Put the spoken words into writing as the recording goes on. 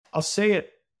I'll say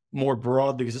it more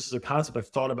broadly because this is a concept I've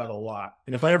thought about a lot.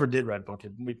 And if I ever did write a book,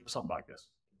 it'd be something like this.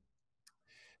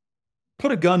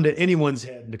 Put a gun to anyone's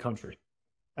head in the country.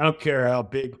 I don't care how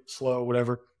big, slow,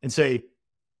 whatever, and say,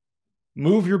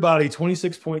 move your body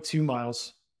 26.2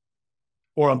 miles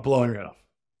or I'm blowing it off.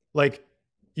 Like,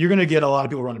 you're going to get a lot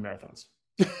of people running marathons.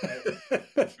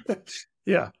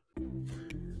 Yeah.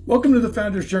 Welcome to the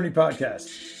Founder's Journey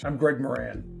podcast. I'm Greg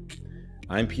Moran.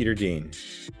 I'm Peter Dean.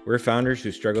 We're founders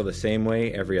who struggle the same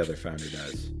way every other founder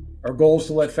does. Our goal is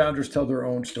to let founders tell their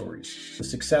own stories, the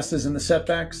successes and the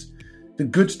setbacks, the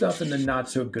good stuff and the not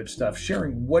so good stuff,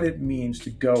 sharing what it means to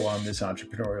go on this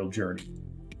entrepreneurial journey.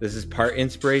 This is part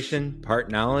inspiration,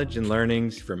 part knowledge and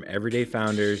learnings from everyday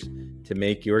founders to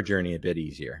make your journey a bit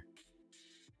easier.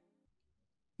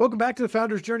 Welcome back to the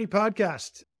Founder's Journey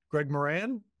podcast. Greg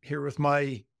Moran here with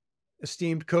my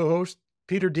esteemed co-host,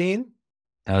 Peter Dean.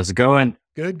 How's it going?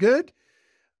 Good.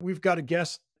 We've got a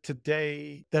guest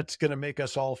today that's going to make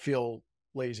us all feel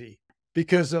lazy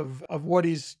because of what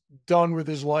he's done with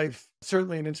his life.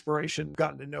 Certainly an inspiration,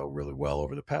 gotten to know really well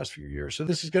over the past few years. So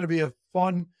this is going to be a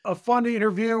fun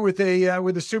interview with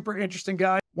a super interesting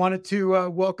guy. Wanted to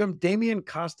welcome Demian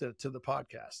Costa to the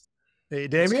podcast. Hey,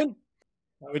 Demian.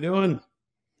 How we doing?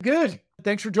 Good.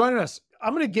 Thanks for joining us.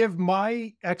 I'm going to give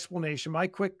my explanation, my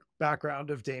quick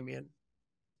background of Demian.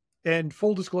 And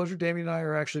full disclosure, Demian and I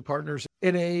are actually partners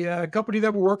in a company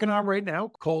that we're working on right now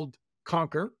called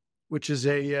Conquer, which is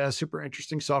a super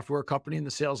interesting software company in the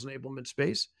sales enablement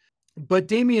space. But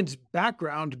Demian's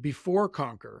background before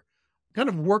Conquer, kind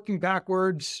of working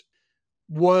backwards,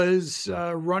 was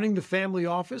running the family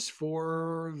office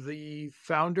for the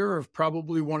founder of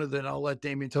probably one of the, and I'll let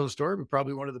Demian tell the story, but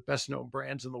probably one of the best known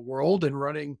brands in the world, and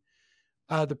running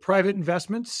the private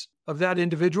investments of that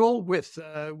individual with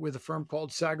a firm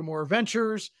called Sagamore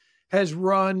Ventures, has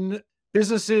run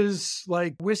businesses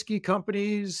like whiskey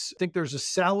companies. I think there's a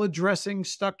salad dressing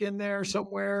stuck in there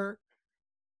somewhere.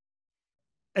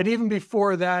 And even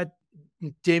before that,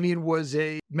 Demian was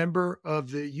a member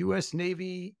of the U.S.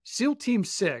 Navy SEAL Team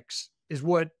 6, is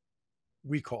what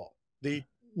we call the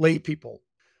lay people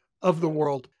of the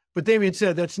world. But Demian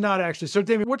said that's not actually. So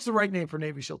Demian, what's the right name for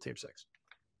Navy SEAL Team 6?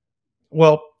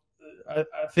 Well, I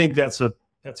think it's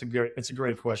a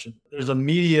great question. There's a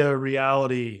media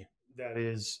reality that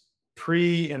is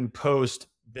pre and post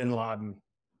bin Laden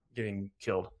getting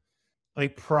killed. I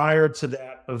think prior to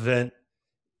that event,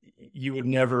 you would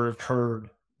never have heard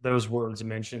those words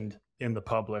mentioned in the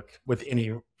public with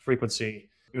any frequency.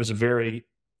 It was a very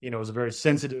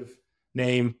sensitive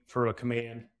name for a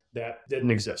command that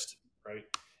didn't exist, right?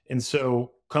 And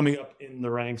so coming up in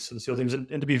the ranks of the SEAL teams, and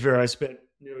to be fair, I spent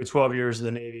nearly 12 years in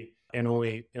the Navy, and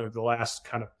only the last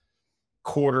kind of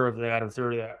quarter of that or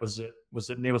third of that was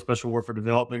the Naval Special Warfare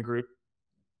Development Group.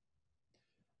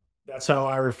 That's how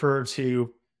I refer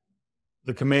to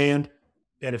the command.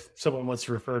 And if someone wants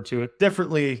to refer to it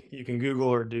differently, you can Google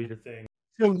or do your thing.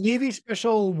 So Navy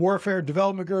Special Warfare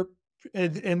Development Group,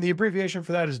 and the abbreviation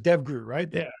for that is DevGru, right?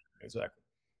 Yeah, exactly.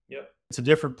 Yep. It's a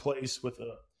different place with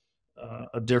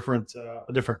a different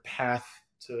path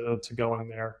to going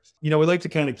there. We like to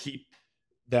kind of keep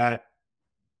that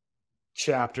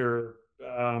chapter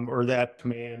or that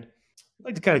command. I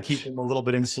like to kind of keep them a little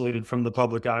bit insulated from the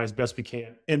public eye as best we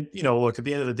can. And look, at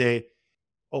the end of the day,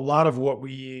 a lot of what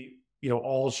we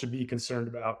all should be concerned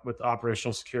about with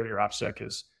operational security or OPSEC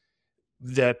is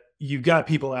that you've got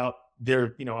people out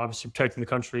there, obviously protecting the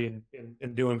country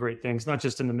and doing great things, not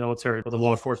just in the military, but the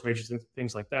law enforcement agencies,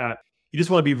 things like that. You just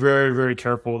want to be very, very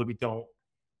careful that we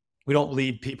don't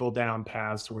lead people down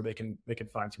paths where they can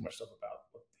find too much stuff about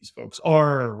what these folks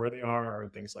are or where they are or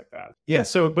things like that. Yeah.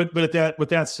 So, but with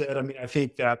that said, I mean, I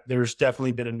think that there's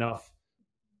definitely been enough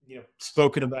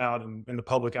spoken about in the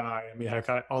public eye. I mean,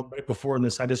 right before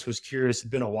this, I just was curious. It'd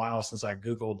been a while since I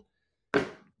Googled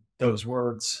those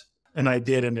words, and I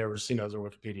did, and there was, there's a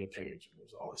Wikipedia page, and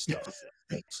there's all this stuff.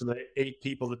 So the 8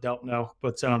 people that don't know,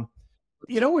 but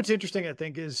what's interesting, I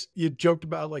think, is you joked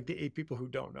about like the 8 people who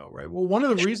don't know, right? Well, one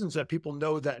of the reasons that people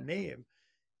know that name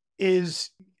is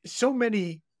so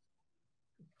many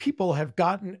people have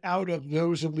gotten out of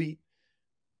those elite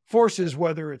forces,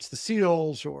 whether it's the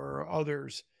SEALs or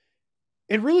others,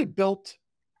 and really built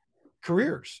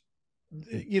careers,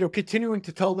 continuing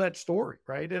to tell that story,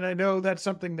 right? And I know that's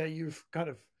something that you've kind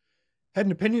of had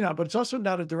an opinion on, but it's also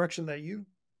not a direction that you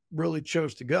really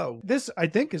chose to go. This, I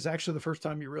think, is actually the first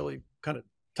time you're really kind of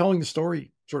telling the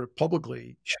story sort of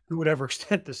publicly, to whatever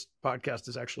extent this podcast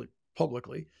is actually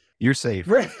publicly. You're safe.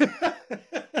 Right.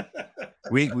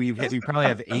 We probably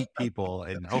have 8 people,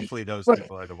 and hopefully those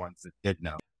people are the ones that did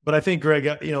know. But I think, Greg,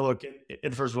 look,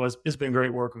 and first of all, it's been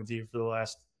great working with you for the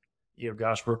last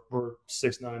gosh, we're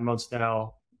 6-9 months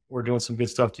now. We're doing some good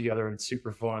stuff together, and it's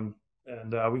super fun.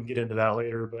 And we can get into that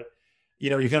later. But you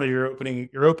kind of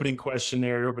your opening question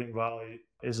there, your opening volley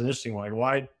is an interesting one.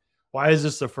 Like, why is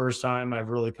this the first time I've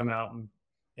really come out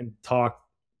and talked,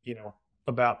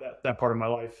 about that part of my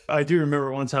life? I do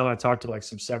remember one time I talked to like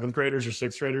some 7th graders or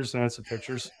 6th graders, and I had some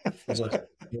pictures. It was like,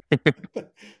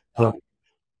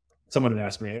 someone had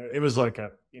asked me. It was like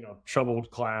a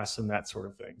troubled class and that sort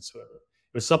of thing. So it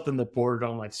was something that bordered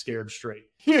on like scared straight.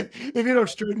 Yeah, if you don't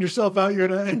straighten yourself out, you're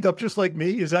gonna end up just like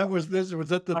me. Was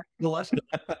that the lesson?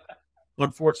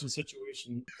 Unfortunate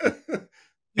situation.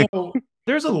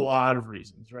 There's a lot of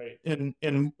reasons, right?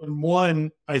 And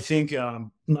one, I think,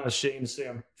 I'm not ashamed to say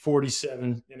I'm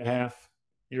 47 and a half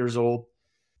years old.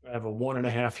 I have a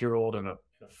 1.5-year-old and a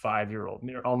 5-year-old,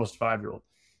 almost 5-year-old.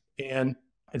 And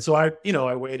so I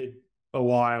waited a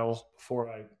while before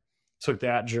I took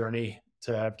that journey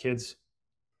to have kids.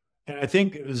 And I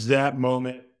think it was that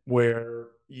moment where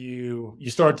you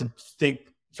start to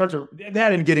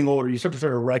that and getting older, you start to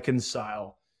sort of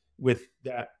reconcile with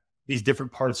these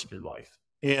different parts of your life.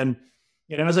 And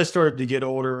as I started to get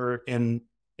older and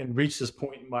reach this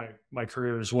point in my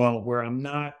career as well, where I'm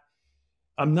not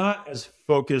as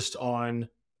focused on,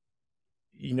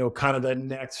 kind of the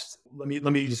next, let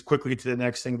me just quickly get to the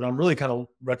next thing, but I'm really kind of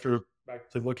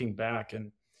retrospectively looking back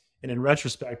and in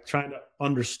retrospect, trying to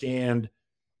understand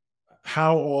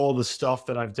how all the stuff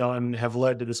that I've done have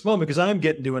led to this moment. Because I'm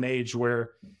getting to an age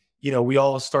where, we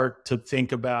all start to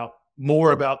think about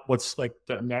more about what's like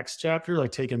the next chapter,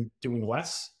 like doing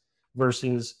less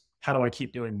versus how do I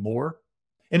keep doing more?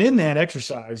 And in that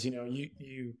exercise,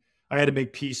 I had to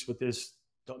make peace with this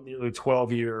nearly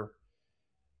 12-year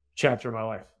chapter of my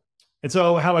life. And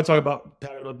so how I talk about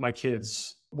how I love my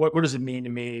kids, what does it mean to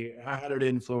me? How did it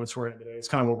influence where I am today? It's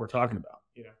kind of what we're talking about,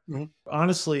 Mm-hmm.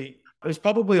 Honestly, there's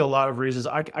probably a lot of reasons.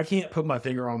 I can't put my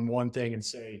finger on one thing and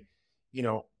say,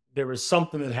 there was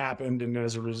something that happened, and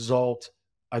as a result,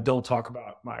 I don't talk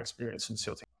about my experience in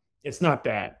SEAL team. It's not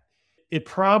that. It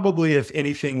probably, if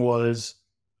anything, was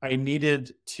I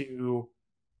needed to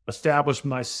establish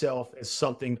myself as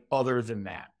something other than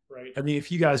that, right? I mean, if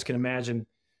you guys can imagine,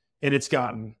 and it's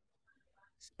gotten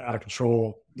out of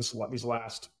control these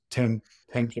last 10,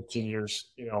 15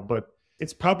 years, but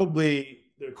it's probably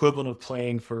the equivalent of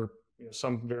playing for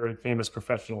some very famous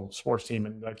professional sports team.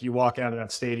 And like you walk out of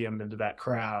that stadium into that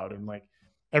crowd, and like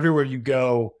everywhere you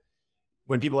go,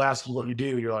 when people ask you what you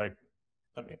do, you're like,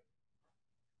 I mean,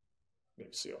 maybe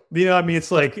SEAL.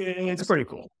 It's like, it's pretty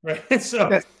cool, right?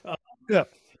 So,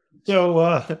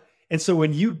 Yeah. And so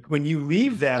when you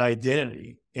leave that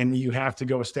identity and you have to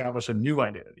go establish a new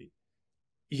identity,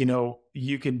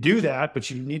 you can do that, but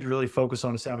you need to really focus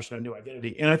on establishing a new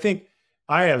identity. And I think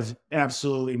I have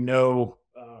absolutely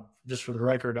just for the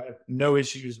record, I have no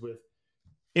issues with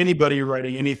anybody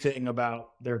writing anything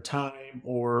about their time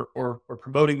or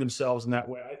promoting themselves in that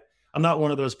way. I'm not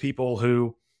one of those people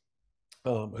who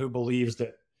believes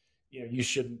that you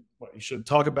shouldn't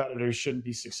talk about it or you shouldn't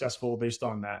be successful based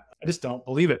on that. I just don't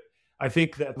believe it. I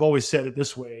think that I've always said it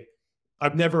this way.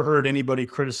 I've never heard anybody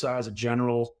criticize a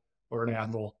general or an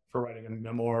admiral for writing a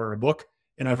memoir or a book,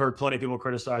 and I've heard plenty of people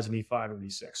criticize an E5 and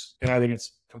E6, and I think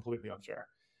it's completely unfair.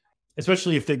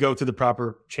 Especially if they go through the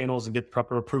proper channels and get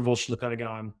proper approvals from the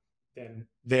Pentagon, then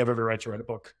they have every right to write a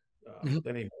book.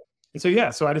 And so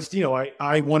I just,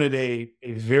 I wanted a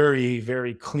very,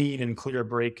 very clean and clear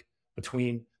break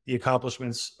between the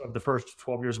accomplishments of the first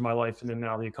 12 years of my life and then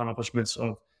now the accomplishments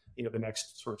of, the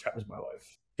next sort of chapters of my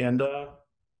life. And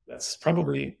that's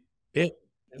probably it.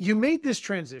 You made this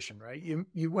transition, right?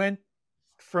 You went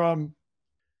from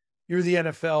you're the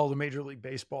NFL, the Major League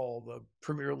Baseball, the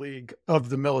Premier League of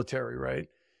the military, right?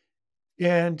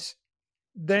 And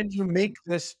then you make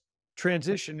this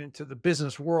transition into the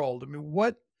business world. I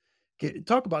mean,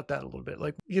 talk about that a little bit.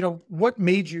 Like, what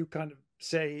made you kind of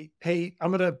say, "Hey,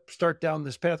 I'm going to start down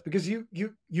this path"? Because you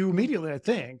immediately, I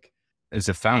think, as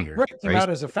a founder, came out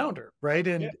as a founder, right?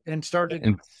 And started.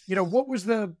 And what was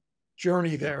the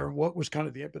journey there? What was kind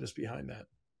of the impetus behind that?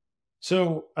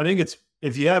 So I think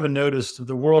if you haven't noticed,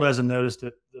 the world hasn't noticed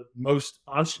it, the most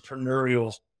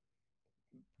entrepreneurial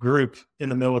group in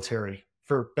the military,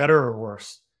 for better or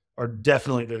worse, are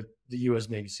definitely the U.S.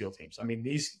 Navy SEAL teams. I mean,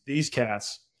 these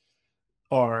cats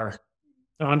we're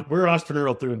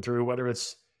entrepreneurial through and through, whether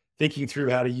it's thinking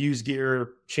through how to use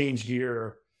gear, change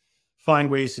gear, find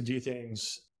ways to do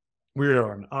things.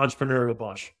 We're an entrepreneurial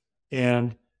bunch.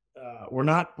 And we're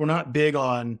not big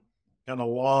on a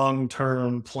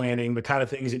long-term planning, the kind of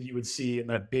things that you would see in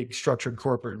that big structured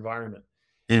corporate environment.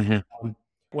 Mm-hmm.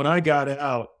 When I got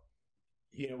out,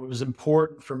 it was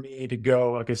important for me to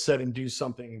go, like I said, and do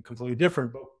something completely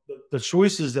different. But the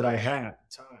choices that I had at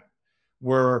the time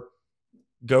were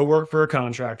go work for a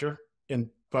contractor. And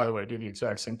by the way, do the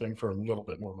exact same thing for a little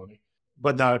bit more money,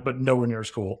 but nowhere near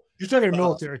as cool. You're talking a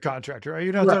military contractor, right?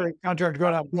 You're not talking a contractor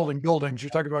going out building buildings.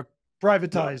 You're talking about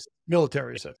privatized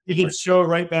military stuff. You can show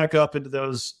right back up into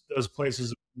those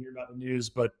places you're not in the news,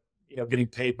 but getting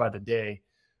paid by the day,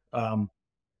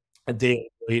 a day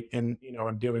late, and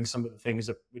I'm doing some of the things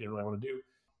that we didn't really want to do.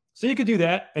 So you could do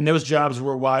that, and those jobs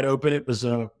were wide open. It was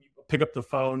pick up the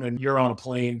phone and you're on a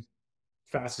plane,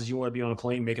 fast as you want to be on a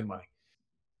plane, making money.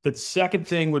 The second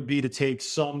thing would be to take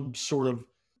some sort of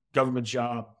government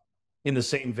job in the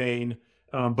same vein.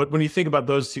 But when you think about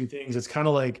those two things, it's kind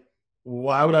of like,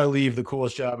 why would I leave the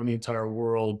coolest job in the entire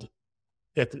world?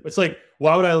 It's like,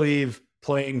 why would I leave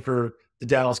playing for the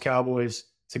Dallas Cowboys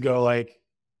to go, like,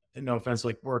 no offense,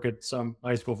 like work at some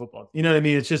high school football? You know what I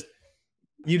mean? It's just,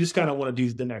 you just kind of want to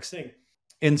do the next thing.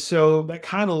 And so that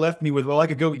kind of left me with, well, I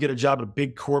could go get a job in a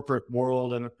big corporate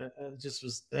world. And it just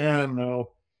was, I don't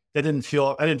know. I didn't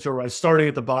feel right. Starting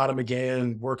at the bottom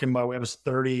again, working my way. I was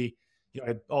 30. I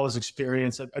had all this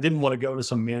experience. I didn't want to go to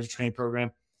some management training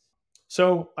program.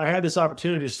 So I had this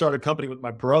opportunity to start a company with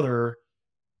my brother.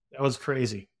 That was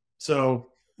crazy.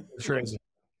 So crazy.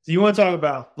 So you want to talk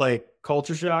about like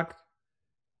culture shock?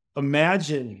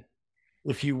 Imagine,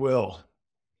 if you will,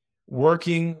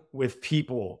 working with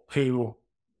people who,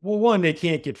 well, one, they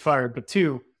can't get fired, but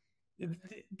two,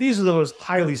 these are the most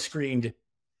highly screened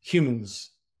humans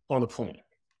on the planet.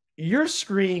 You're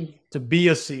screened to be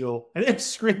a SEAL, and then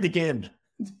screened again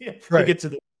to get to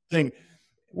the thing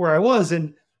where I was.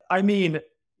 And I mean,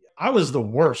 I was the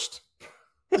worst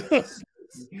in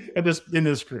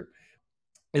this group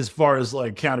as far as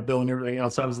like accountability and everything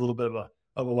else. I was a little bit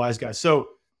of a wise guy. So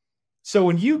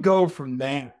when you go from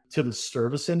that to the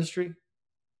service industry,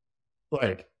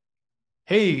 like,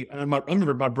 hey, I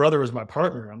remember my brother was my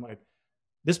partner. I'm like,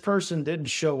 this person didn't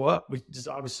show up. We're just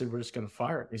going to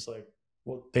fire it. He's like,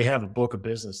 well, they have a book of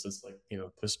business that's like,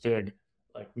 this big,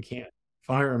 like we can't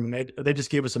fire them. And they just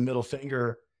gave us a middle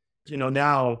finger.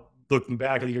 Now looking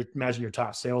back, you imagine your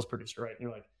top sales producer, right? And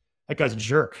you're like, that guy's a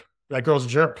jerk. That girl's a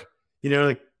jerk.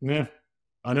 Like, man,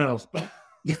 I know.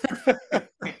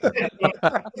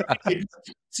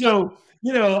 So,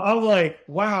 I'm like,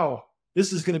 wow,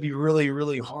 this is going to be really,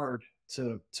 really hard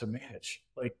to manage,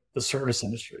 like the service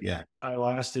industry. Yeah. I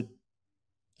lasted,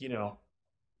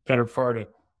 better part of,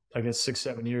 I guess,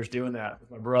 6-7 years doing that with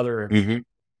my brother. Mm-hmm.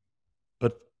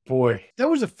 But boy, that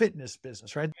was a fitness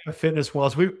business, right? A fitness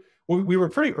wellness. We were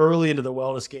pretty early into the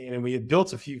wellness game, and we had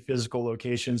built a few physical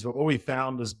locations, but what we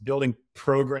found was building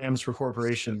programs for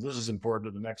corporations. This is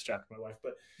important to the next chapter of my life,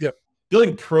 but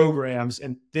building programs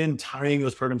and then tying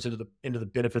those programs into the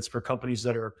benefits for companies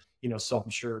that are,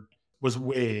 self-insured was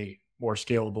way more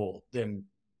scalable than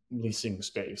leasing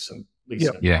space and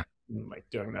leasing, like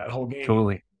doing that whole game.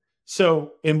 Totally.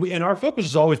 So, and our focus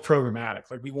is always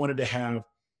programmatic. Like we wanted to have,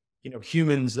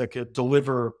 humans that could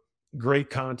deliver great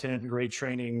content and great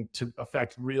training to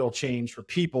affect real change for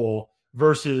people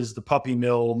versus the puppy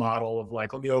mill model of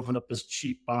like, let me open up this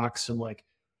cheap box and like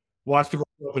watch people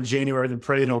go up in January, then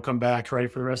pray and it'll come back, right,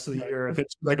 for the rest of the year if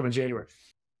it's like them in January.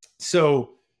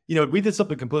 So, we did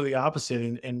something completely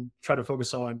opposite and try to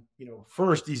focus on,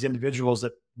 first these individuals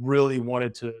that really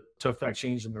wanted to affect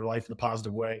change in their life in a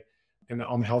positive way and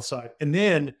on the health side. And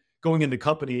then going into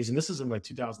companies, and this is in like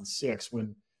 2006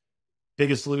 when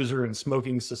Biggest Loser and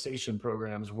smoking cessation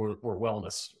programs were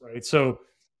wellness, right? So,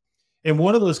 and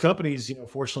one of those companies,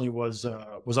 fortunately was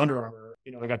Under Armour.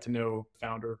 I got to know the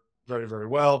founder very, very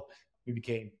well. We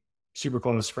became super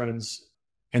close friends,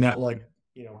 and that like,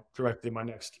 directly my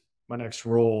next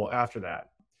role after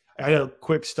that. I had a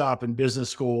quick stop in business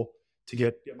school to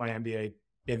get my MBA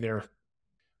in there,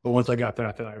 but once I got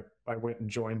that, then I went and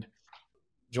joined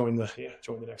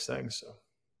the next thing. So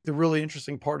the really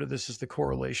interesting part of this is the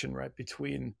correlation, right,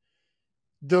 between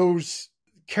those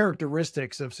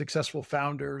characteristics of successful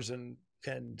founders and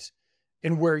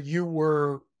where you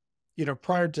were,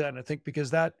 prior to that. And I think because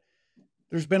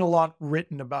there's been a lot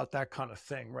written about that kind of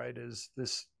thing, right? Is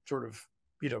this sort of,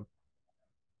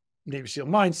 Navy SEAL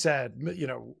mindset,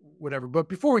 whatever. But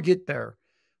before we get there,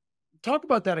 talk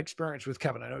about that experience with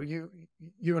Kevin. I know you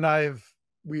and I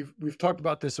we've talked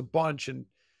about this a bunch, and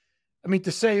I mean,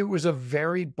 to say it was a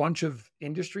varied bunch of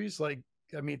industries,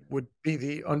 would be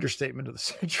the understatement of the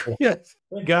century. Yes.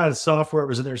 Thank God software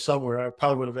was in there somewhere. I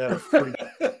probably would have had it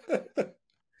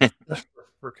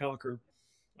for Calcur.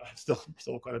 I still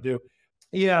quite a do.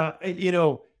 Yeah.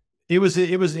 It was an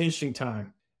interesting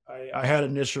time. I I had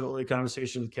an initial early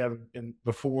conversation with Kevin, and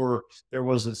before there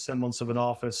was a semblance of an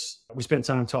office, we spent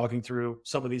time talking through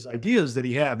some of these ideas that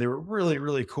he had. They were really,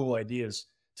 really cool ideas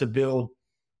to build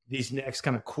these next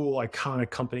kind of cool, iconic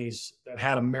companies that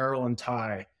had a Maryland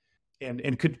tie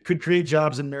and could create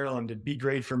jobs in Maryland and be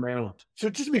great for Maryland. So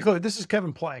just to be clear, this is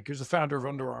Kevin Plank, who's the founder of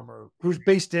Under Armour, who's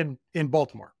based in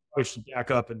Baltimore. I should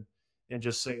back up and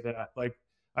just say that, like,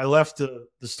 I left the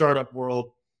startup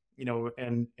world,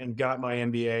 and got my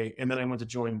MBA, and then I went to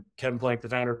join Kevin Plank, the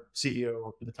founder,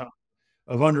 CEO at the time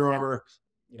of Under Armour,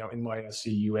 NYSE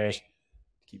UA,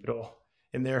 keep it all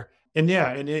in there. And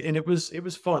yeah, and it was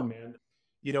fun, man.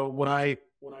 When I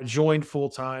joined full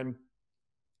time,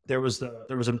 there was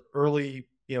an early,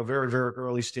 very, very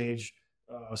early stage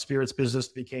spirits business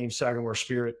that became Sagamore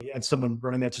Spirit. He had someone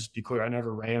running that. Just to be clear, I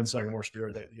never ran Sagamore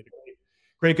Spirit. He had a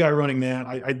great guy running that.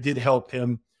 I did help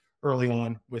him early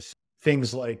on with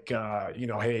things like,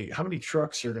 hey, how many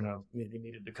trucks are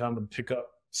needed to come and pick up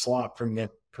slop from the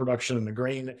production and the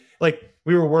grain? Like,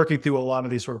 we were working through a lot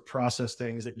of these sort of process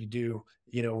things that you do,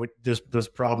 with those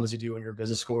problems you do in your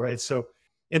business school, right? So,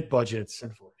 in budgets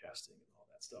and forecasting and all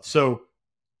that stuff.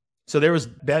 So there was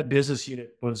that business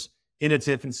unit was in its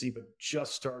infancy, but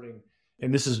just starting.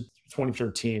 And this is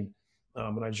 2013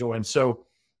 when I joined. So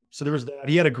there was that.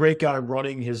 He had a great guy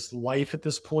running his life at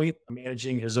this point,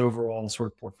 managing his overall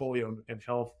sort of portfolio and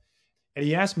health. And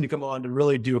he asked me to come on to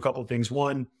really do a couple of things.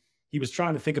 One, he was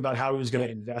trying to think about how he was going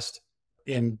to invest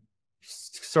in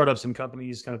startups and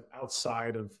companies kind of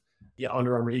outside of the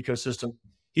Under Armour ecosystem.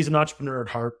 He's an entrepreneur at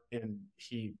heart, and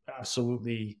he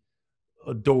absolutely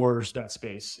adores that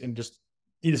space, and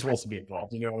he just wants to be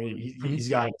involved. He's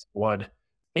got his blood.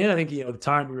 And I think, the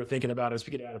time we were thinking about is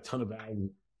we could add a ton of value,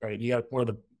 right? You got one of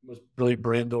the most brilliant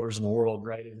brand builders in the world,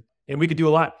 right? And we could do a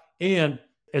lot. And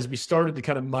as we started to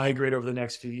kind of migrate over the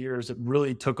next few years, it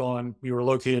really took on. We were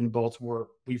located in Baltimore.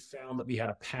 We found that we had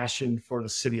a passion for the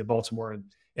city of Baltimore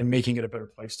and making it a better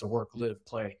place to work, live,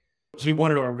 play. So we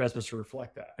wanted our investments to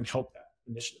reflect that and help that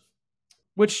initiative,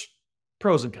 which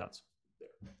pros and cons.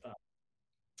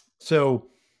 So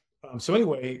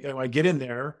anyway, I get in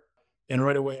there, and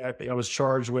right away I was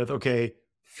charged with, okay,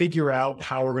 figure out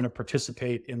how we're going to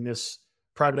participate in this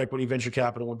private equity venture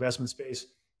capital investment space.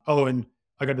 Oh, and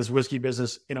I got this whiskey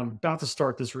business, and I'm about to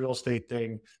start this real estate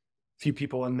thing. A few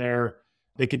people in there,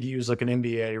 they could use like an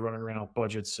MBA running around with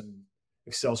budgets and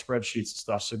Excel spreadsheets and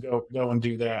stuff. So go and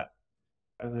do that.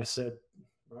 And I said,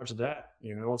 roger that,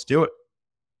 let's do it.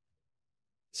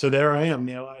 So there I am.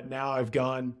 Now I've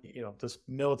gone, this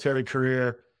military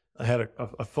career. I had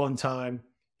a fun time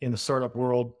in the startup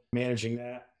world managing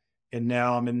that. And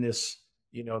now I'm in this,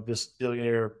 this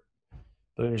billionaire's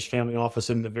family office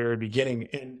in the very beginning.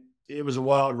 And it was a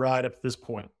wild ride up to this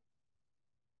point.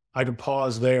 I could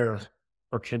pause there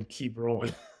or can keep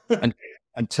rolling.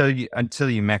 Until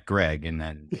you met Greg, and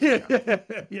then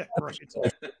yeah, right.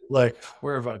 Like,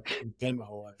 where have I been my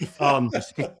whole life?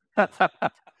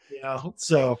 Yeah,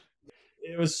 so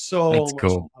it was so That's much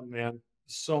cool. fun, man.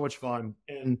 So much fun.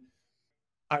 And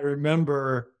I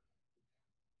remember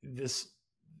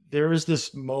there was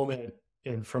this moment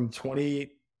from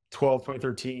 2012,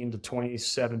 2013 to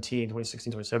 2016,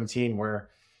 2017, where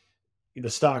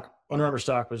the Under Armour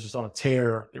stock was just on a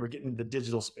tear. They were getting into the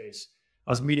digital space. I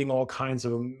was meeting all kinds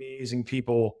of amazing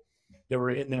people that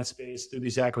were in that space through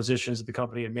these acquisitions that the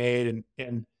company had made.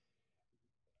 And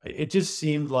it just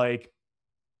seemed like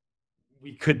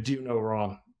we could do no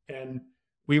wrong. And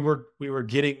we were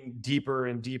getting deeper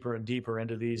and deeper and deeper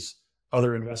into these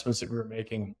other investments that we were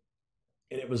making.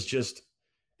 And it was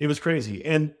crazy.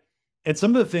 And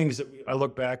some of the things that I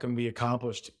look back and we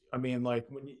accomplished, I mean, like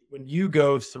when you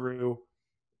go through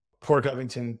Port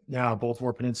Covington, now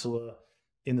Baltimore Peninsula,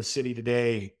 in the city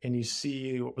today, and you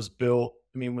see what was built.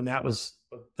 I mean, when that was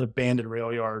the abandoned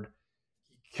rail yard,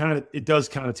 it does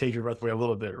kind of take your breath away a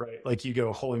little bit, right? Like you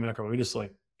go, holy mackerel, we just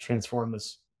like transformed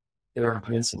this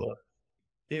peninsula.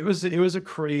 It was a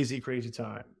crazy, crazy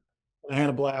time. I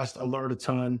had a blast. I learned a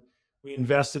ton. We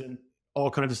invested in all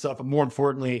kinds of stuff, but more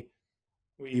importantly,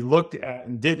 we looked at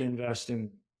and did invest in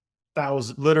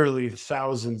literally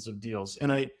thousands of deals.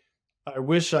 And I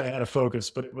wish I had a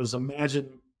focus, but it was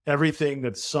imagine everything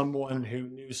that someone who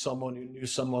knew someone who knew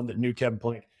someone that knew Kevin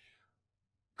Plank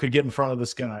could get in front of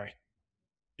this guy.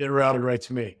 It routed right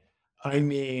to me. I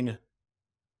mean,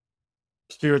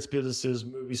 spirits businesses,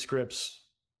 movie scripts,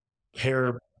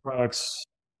 hair products,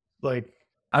 like.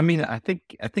 I mean, I think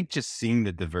just seeing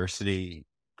the diversity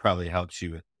probably helps you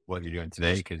with what you're doing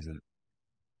today, because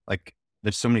like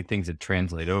there's so many things that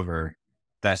translate over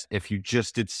that if you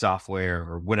just did software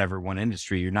or whatever one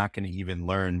industry, you're not going to even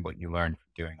learn what you learned from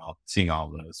seeing all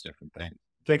of those different things.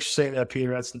 Thanks for saying that,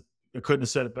 Peter. I couldn't have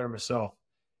said it better myself.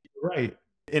 Right.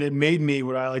 And it made me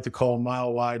what I like to call a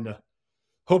mile wide and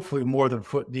hopefully more than a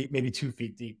foot deep, maybe 2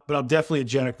 feet deep. But I'm definitely a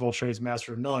jack of all trades,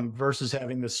 master of none, versus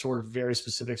having this sort of very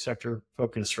specific sector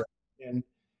focus. Right? And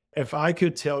if I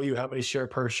could tell you how many share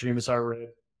purchase agreements I read,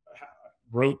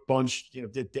 wrote bunch,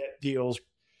 did debt deals,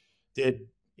 did,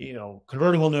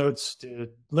 convertible notes, did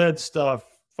lead stuff,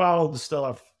 followed the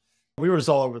stuff. We were just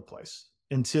all over the place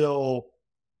until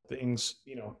things,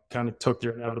 kind of took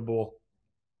their inevitable.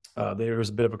 There was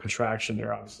a bit of a contraction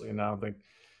there, obviously. And now I think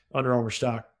Under Armour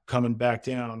stock coming back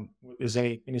down is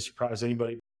any surprise to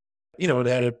anybody. It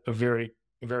had a very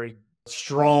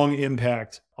strong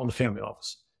impact on the family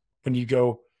office. When you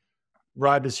go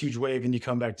ride this huge wave and you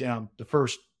come back down, the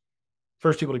first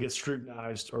people to get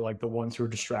scrutinized are like the ones who are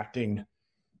distracting,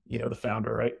 the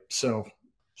founder, right? So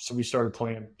we started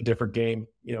playing a different game,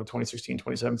 2016,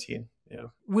 2017. Yeah.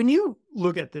 When you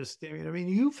look at this, Demian, I mean,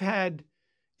 you've had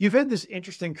this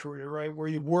interesting career, right? Where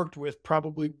you've worked with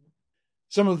probably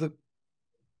some of the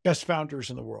best founders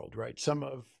in the world, right? Some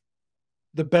of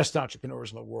the best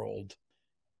entrepreneurs in the world,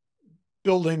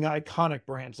 building iconic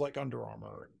brands like Under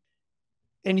Armour.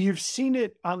 And you've seen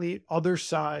it on the other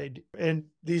side, and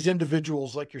these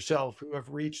individuals like yourself who have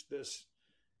reached this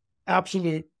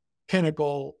absolute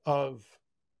pinnacle of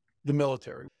the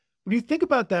military. When you think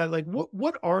about that, like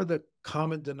what are the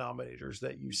common denominators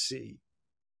that you see?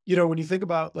 When you think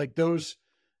about like those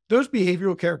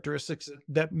behavioral characteristics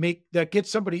that get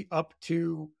somebody up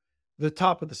to the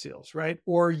top of the SEALs, right?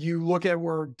 Or you look at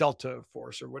where Delta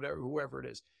Force or whoever it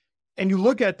is, and you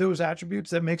look at those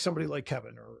attributes that make somebody like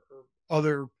Kevin or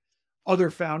other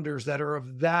founders that are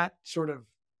of that sort of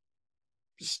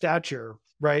stature,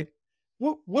 right?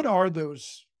 What are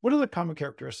those? What are the common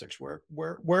characteristics?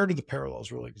 Where do the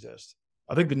parallels really exist?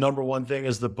 I think the number one thing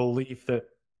is the belief that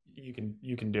you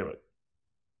can do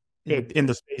it in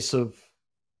the face of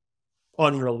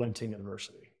unrelenting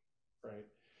adversity, right?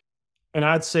 And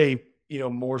I'd say,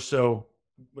 more so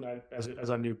when as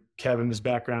I knew Kevin, his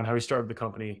background, how he started the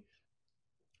company.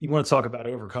 You want to talk about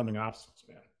overcoming obstacles,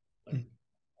 man.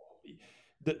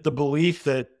 Like, the belief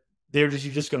that you're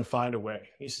just going to find a way.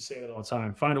 I used to say that all the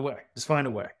time. Find a way. Just find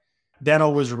a way. That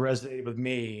always resonated with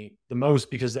me the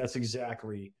most because that's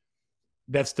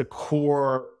the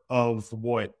core of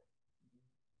what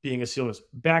being a SEAL is.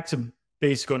 Back to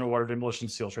basic underwater demolition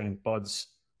SEAL training, BUDS,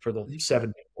 for the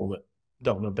 7 people that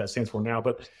don't know what that stands for now.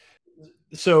 But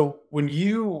so when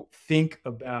you think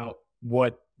about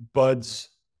what BUDS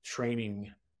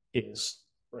training is,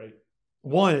 right?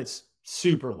 One, it's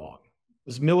super long.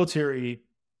 This military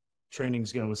training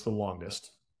is it's the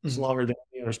longest. It's longer than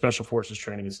our special forces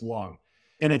training. It's long.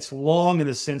 And it's long in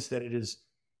the sense that it is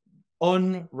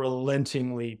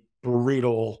unrelentingly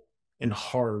brutal and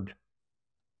hard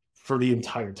for the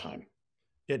entire time.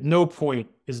 At no point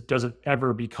does it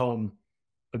ever become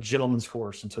a gentleman's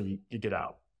force until you get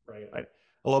out, right? I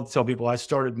love to tell people I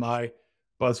started my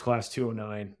BUDS class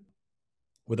 209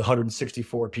 with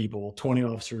 164 people, 20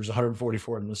 officers,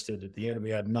 144 enlisted. At the end, we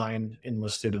had 9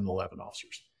 enlisted and 11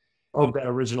 officers of that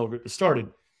original group that started.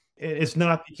 It's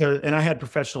not because, and I had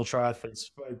professional triathletes,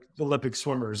 like Olympic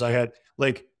swimmers. I had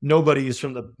nobody is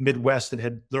from the Midwest that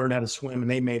had learned how to swim and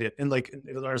they made it. And they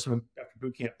learned to swim after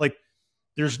boot camp.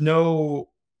 There was no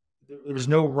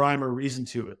rhyme or reason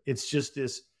to it. It's just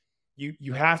this,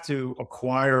 you have to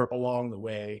acquire along the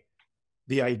way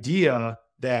the idea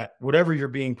that whatever you're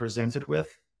being presented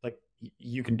with,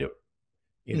 you can do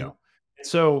it,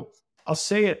 So I'll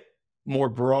say it more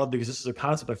broadly because this is a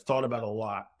concept I've thought about a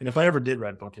lot. And if I ever did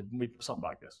write a book, it'd be something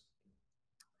like this.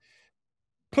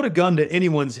 Put a gun to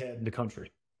anyone's head in the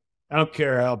country. I don't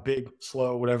care how big,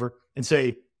 slow, whatever, and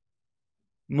say,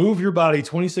 move your body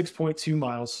 26.2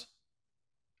 miles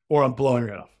or I'm blowing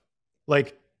your head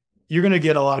off. You're going to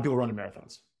get a lot of people running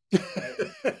marathons.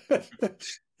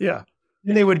 Yeah.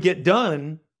 And they would get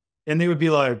done and they would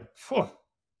be like, oh,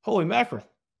 holy mackerel.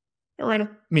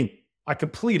 I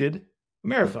completed a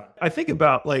marathon. I think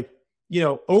about Oprah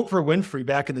Winfrey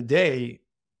back in the day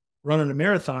running a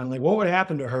marathon. What would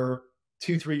happen to her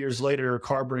 2-3 years later? Her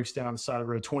car breaks down the side of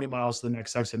the road, 20 miles to the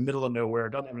next exit, middle of nowhere,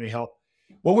 doesn't have any help.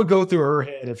 What would go through her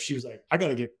head if she was like, I got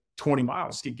to get 20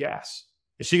 miles to get gas?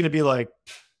 Is she going to be like,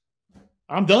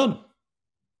 I'm done?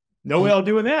 No way I'll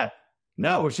do that.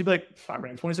 No, she'd be like, I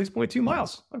ran 26.2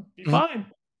 miles. I'll be fine.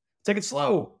 Take it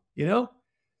slow,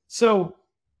 So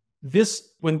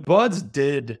when BUDS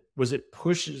did was it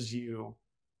pushes you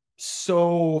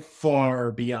so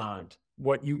far beyond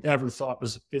what you ever thought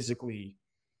was physically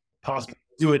possible.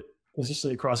 Do it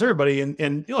consistently across everybody.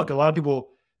 And look, a lot of people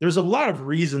there's a lot of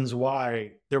reasons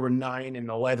why there were 9 and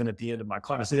 11 at the end of my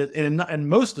class. And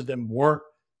most of them weren't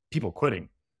people quitting. I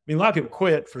mean, a lot of people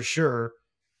quit for sure,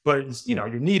 but it's, your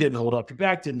knee didn't hold up, your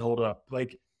back didn't hold up.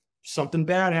 Like something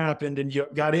bad happened and you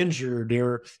got injured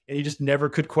and you just never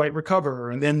could quite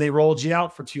recover. And then they rolled you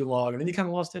out for too long and then you kind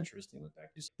of lost interest.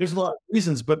 There's a lot of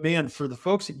reasons, but man, for the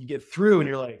folks that you get through and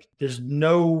you're like, there's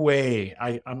no way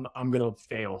I'm going to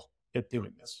fail at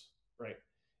doing this. Right.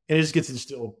 And it just gets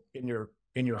instilled in your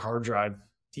hard drive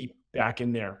deep back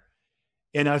in there.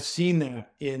 And I've seen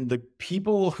that in the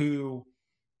people who,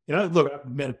 look, I've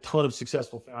met a ton of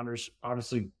successful founders,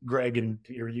 obviously Greg and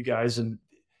Peter, you guys. And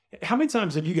how many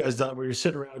times have you guys done where you're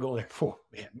sitting around going like, oh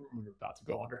man, we're about to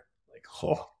go under, like,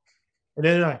 oh, and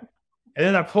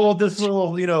then I pulled this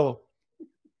little,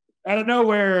 out of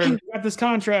nowhere and got this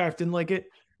contract and like and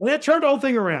that turned the whole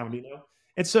thing around,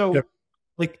 And so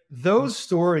like those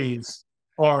stories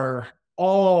are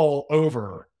all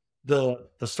over the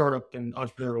startup and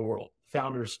entrepreneurial world,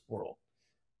 founders world.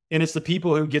 And it's the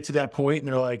people who get to that point and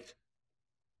they're like,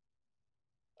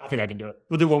 I think I can do it.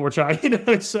 We'll do one more try.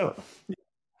 So,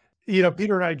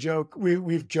 Peter and I joke,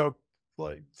 we've joked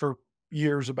like for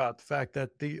years about the fact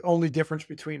that the only difference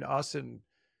between us and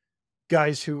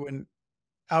guys who went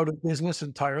out of business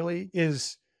entirely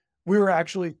is we were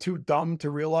actually too dumb to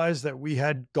realize that we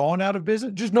had gone out of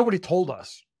business. Just nobody told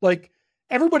us. Like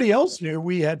everybody else knew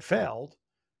we had failed.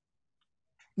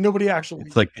 Nobody actually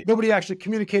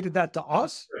communicated that to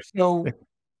us. So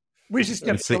we just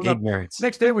kept showing up.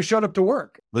 Next day we showed up to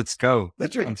work. Let's go.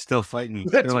 That's right. I'm still fighting.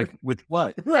 They're like, with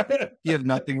what? Right. You have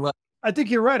nothing left. I think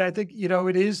you're right. I think,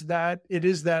 it is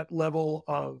that level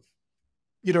of,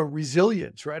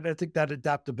 resilience, right? I think that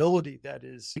adaptability that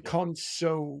is becomes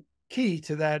so key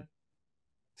to that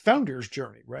founder's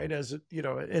journey, right? As,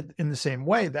 in the same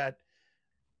way that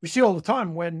we see all the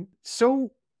time when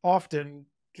so often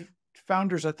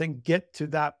founders, I think, get to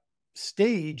that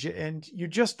stage and you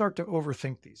just start to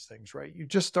overthink these things, right? You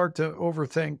just start to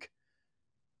overthink,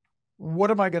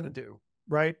 what am I going to do?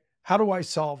 Right? How do I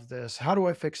solve this? How do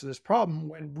I fix this problem?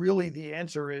 When really the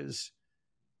answer is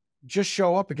just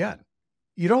show up again.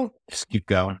 You don't just keep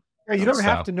going. You don't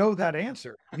have to know that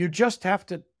answer. You just have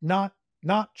to not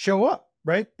show up.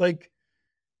 Right. Like,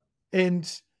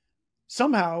 and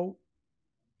somehow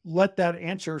let that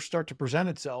answer start to present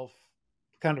itself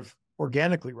kind of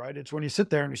organically, right? It's when you sit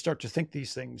there and you start to think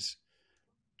these things,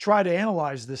 try to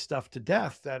analyze this stuff to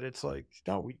death, that it's like,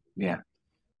 no,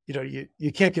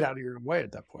 you can't get out of your own way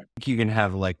at that point. You can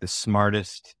have like the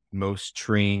smartest, most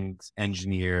trained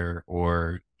engineer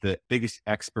or the biggest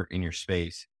expert in your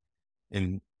space,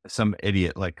 and some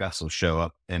idiot like us will show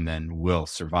up and then we'll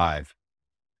survive.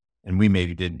 And we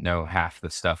maybe didn't know half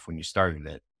the stuff when you started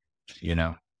it,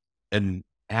 and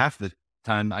half the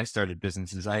time I started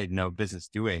businesses, I had no business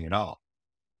doing at all.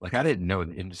 Like I didn't know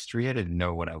the industry. I didn't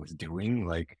know what I was doing.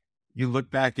 Like you look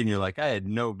back and you're like, I had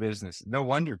no business. No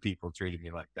wonder people treated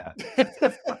me like that.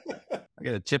 I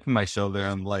got a chip in my shoulder.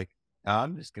 I'm like,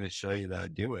 I'm just going to show you that I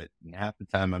do it. And half the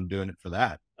time I'm doing it for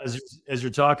that. As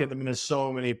you're talking, I mean, there's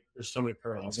so many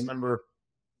parallels. I remember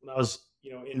when I was,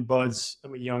 in buds,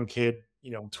 I'm a young kid,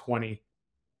 20.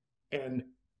 And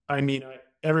I mean,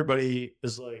 everybody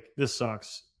is like, this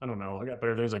sucks. I don't know. I got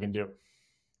better things I can do.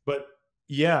 But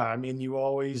yeah, I mean, you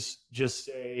always just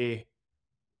say,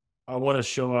 I want to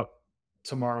show up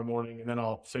tomorrow morning and then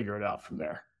I'll figure it out from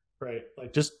there. Right.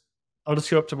 Like I'll just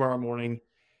show up tomorrow morning.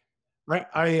 Right.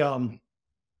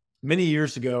 Many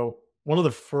years ago, one of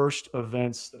the first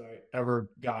events that I ever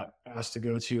got asked to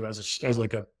go to as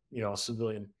like a,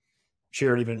 civilian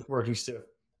charity event working stiff.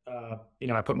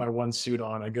 I put my one suit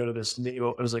on, I go to this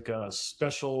naval, it was like a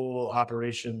special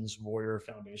operations warrior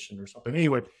foundation or something.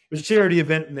 Anyway, it was a charity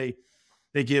event and they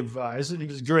give, it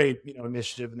was great,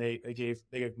 initiative. And they gave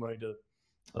money to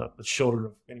the children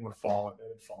of anyone fallen in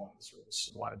the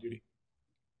service, line of duty,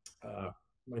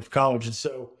 went to college. And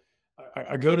so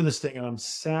I go to this thing and I'm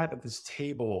sat at this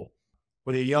table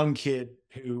with a young kid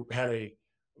who had a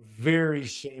very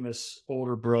famous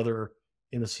older brother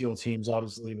in the SEAL teams. I'll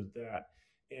just leave it at that.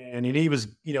 And he was,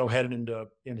 headed into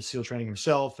SEAL training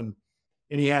himself. And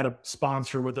he had a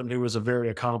sponsor with him who was a very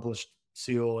accomplished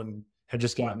SEAL and had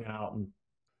just gotten out. And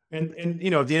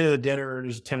at the end of the dinner,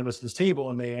 there's 10 of us at this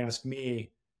table and they asked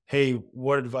me, hey,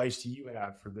 what advice do you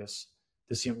have for this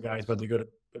young guy who's about to go to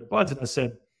buds? And I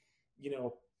said,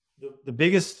 the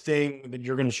biggest thing that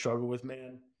you're going to struggle with,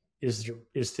 man, is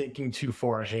thinking too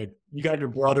far ahead. You got your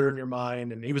brother in your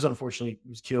mind, and he was unfortunately, he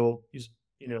was killed. He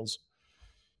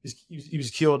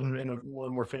was killed in one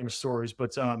of the more famous stories,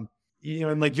 but and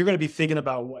like you're going to be thinking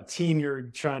about what team you're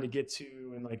trying to get to,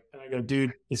 and like, and I go,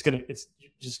 dude, it's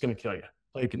just going to kill you.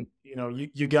 Like,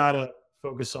 you gotta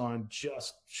focus on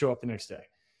just show up the next day.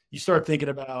 You start thinking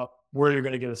about where you're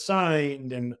going to get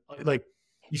assigned, and like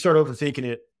you start overthinking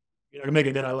it.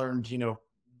 Then I learned,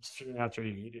 soon after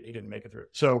he didn't make it through.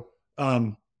 So,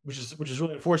 which is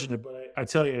really unfortunate, but I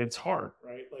tell you, it's hard,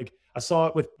 right? Like I saw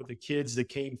it with the kids that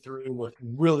came through with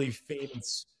really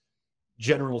famous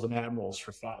generals and admirals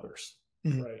for fathers,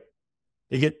 Mhm. right?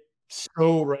 They get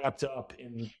so wrapped up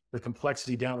in the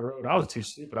complexity down the road. I was too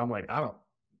stupid. I'm like, I don't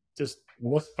just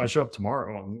what if I show up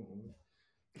tomorrow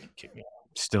and kick me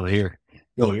out? Still here.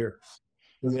 Go here.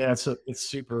 Yeah, it's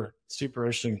super, super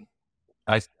interesting.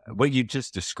 What you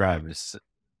just described is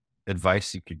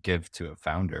advice you could give to a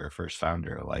founder, a first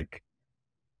founder,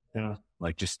 Yeah.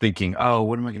 like just thinking, oh,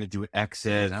 what am I going to do with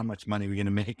exit? How much money are we going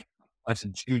to make? I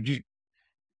said, dude,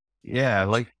 yeah,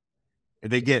 like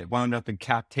they get wound up in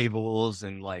cap tables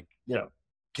and like Yeah.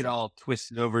 get all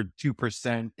twisted over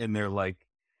 2%. And they're like,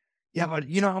 yeah, but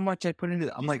you know how much I put into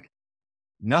it? I'm like,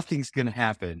 nothing's going to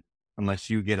happen unless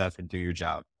you get up and do your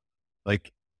job.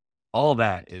 Like all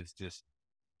that is just,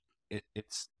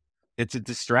 it's a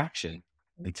distraction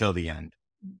until the end.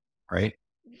 Right.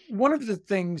 One of the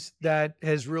things that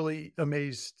has really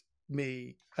amazed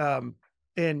me, and,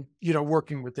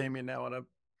 working with Demian now on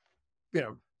a,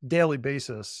 daily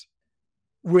basis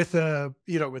with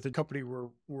with a company we're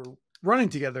running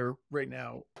together right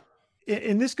now.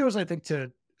 And this goes, I think,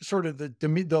 to sort of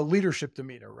the leadership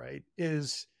demeanor, right?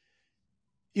 Is,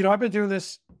 I've been doing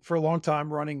this for a long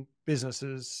time, running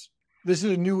businesses. This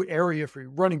is a new area for you.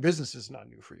 Running business is not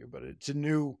new for you, but it's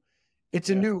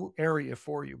a new area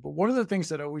for you. But one of the things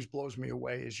that always blows me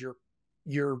away is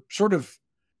you're sort of,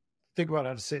 think about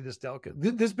how to say this delicate.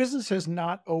 This business has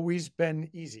not always been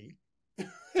easy.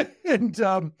 and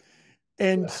some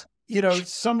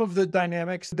of the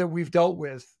dynamics that we've dealt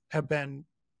with have been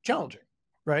challenging,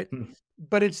 right? Hmm.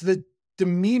 But it's the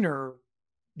demeanor,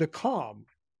 the calm,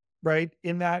 right?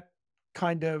 In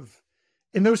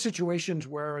those situations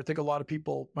where I think a lot of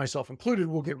people, myself included,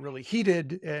 will get really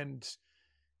heated and,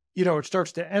 it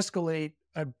starts to escalate.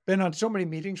 I've been on so many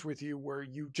meetings with you where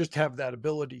you just have that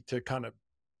ability to kind of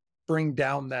bring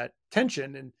down that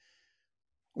tension. And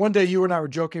one day you and I were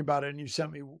joking about it and you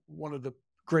sent me one of the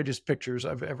greatest pictures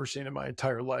I've ever seen in my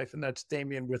entire life. And that's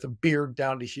Demian with a beard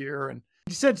down to here. And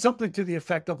he said something to the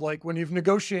effect of like, when you've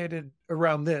negotiated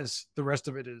around this, the rest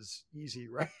of it is easy,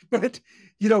 right? But,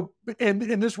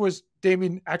 and this was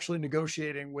Demian actually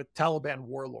negotiating with Taliban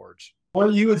warlords.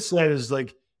 What you would say is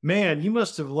like, man, you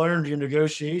must have learned your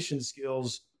negotiation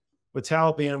skills with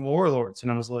Taliban warlords.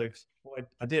 And I was like, well,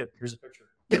 I did. Here's a picture.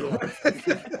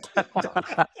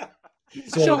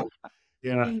 So,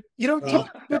 yeah.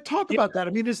 talk about that.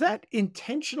 I mean, is that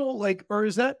intentional? Like, or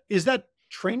is that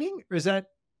training, or is that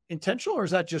intentional, or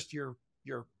is that just your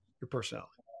personality?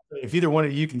 If either one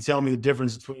of you can tell me the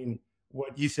difference between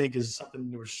what you think is something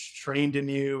that was trained in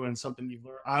you and something you've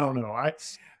learned, I don't know.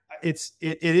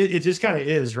 It just kind of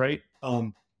is, right?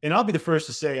 And I'll be the first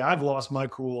to say I've lost my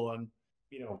cool on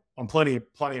plenty of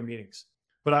meetings.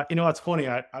 But it's funny.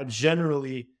 I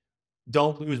generally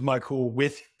don't lose my cool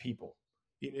with people,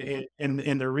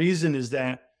 and the reason is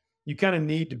that you kind of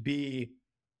need to be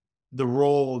the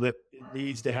role that it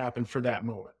needs to happen for that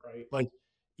moment, right? Like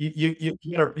you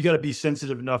gotta be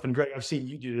sensitive enough. And Greg, I've seen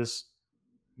you do this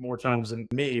more times than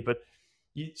me, but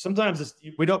sometimes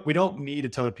we don't need a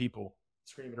ton of people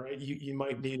screaming, right? You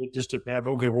might need it just to have,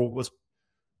 okay, well,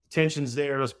 tension's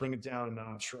there. Let's bring it down a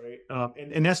notch, right?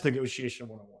 And that's negotiation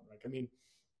 101. Like, I mean,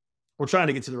 we're trying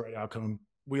to get to the right outcome.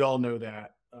 We all know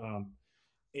that.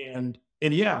 And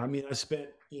yeah, I mean, I spent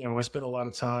a lot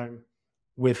of time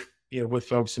with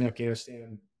folks in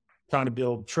Afghanistan, trying to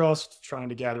build trust, trying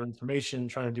to gather information,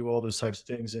 trying to do all those types of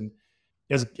things. And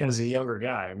as a younger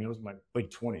guy, I mean, it was my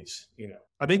late 20s.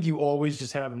 I think you always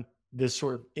just have this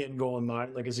sort of end goal in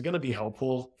mind. Like, is it going to be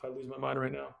helpful if I lose my mind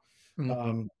right now?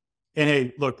 Mhm. And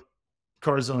hey, look,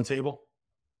 cards on the table.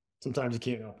 Sometimes you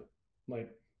can't help it.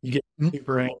 Like, you get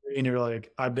super angry and you're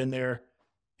like, I've been there.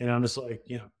 And I'm just like,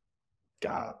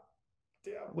 God,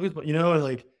 yeah, and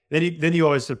like, then you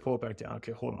always pull it back down.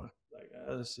 Okay, hold on. Like,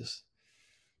 this is,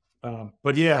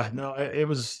 but yeah, no, it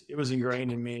was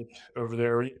ingrained in me over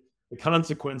there. The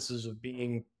consequences of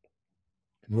being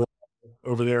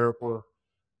over there or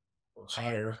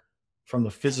higher from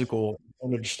the physical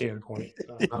image standpoint.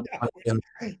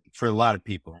 For a lot of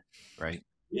people, right?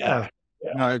 Yeah.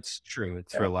 No, it's true.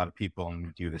 It's for a lot of people, and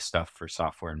we do this stuff for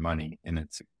software and money, and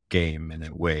it's a game in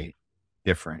a way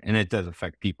different, and it does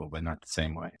affect people, but not the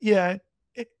same way. Yeah,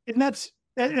 and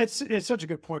it's such a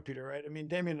good point, Peter. Right? I mean,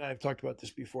 Demian and I have talked about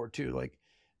this before too. Like,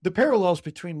 the parallels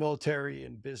between military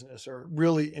and business are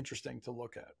really interesting to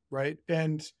look at, right?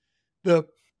 And the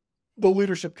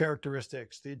leadership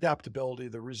characteristics, the adaptability,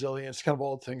 the resilience, kind of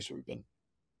all the things we've been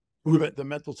the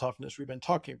mental toughness we've been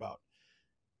talking about.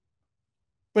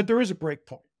 But there is a break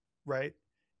point, right?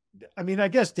 I mean, I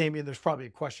guess, Demian, there's probably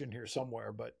a question here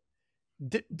somewhere, but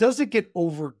does it get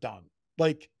overdone?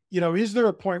 Like, is there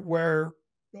a point where,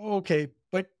 okay,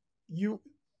 but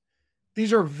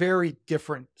these are very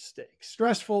different stakes.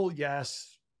 Stressful,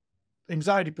 yes.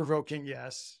 Anxiety provoking,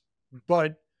 yes.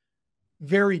 But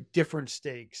very different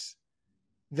stakes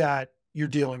that you're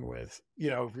dealing with.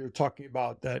 If you're talking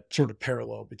about that sort of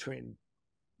parallel between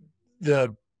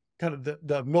the kind of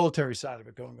the military side of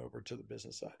it going over to the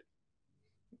business side.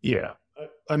 Yeah.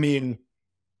 I mean,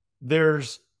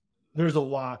 there's a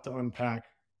lot to unpack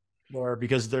there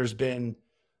because there's been,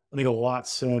 I think, a lot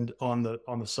said on the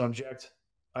subject.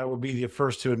 I will be the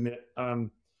first to admit I'm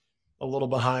a little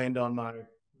behind on my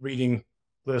reading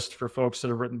list for folks that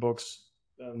have written books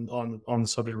on the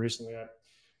subject recently. I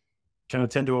kind of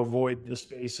tend to avoid this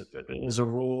space as a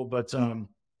rule, but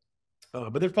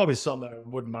there's probably some that I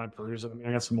wouldn't mind perusing. I mean,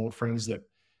 I got some old friends that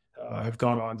have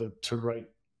gone on to write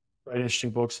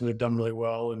interesting books, and they've done really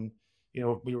well. And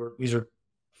these are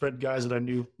friend guys that I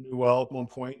knew well at one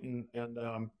point, and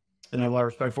I have a lot of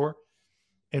respect for.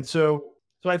 And so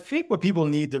I think what people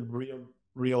need to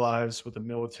realize with the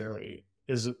military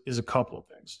is a couple of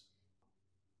things.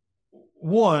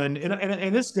 One,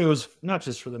 and this goes not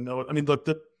just for the military. I mean, look,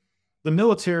 the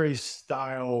military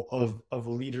style of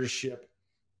leadership,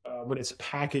 when it's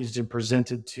packaged and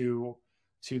presented to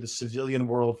the civilian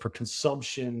world for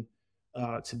consumption,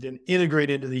 to then integrate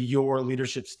into your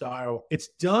leadership style, it's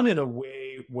done in a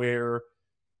way where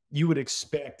you would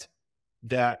expect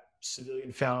that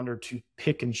civilian founder to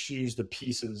pick and choose the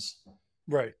pieces,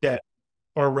 right, that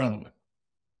are relevant,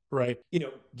 right?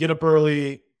 Get up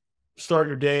early, start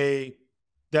your day,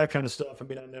 that kind of stuff. I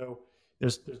mean, I know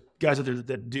there's guys out there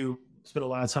that do spend a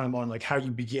lot of time on like how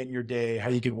you begin your day, how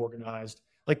you get organized.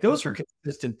 Like those are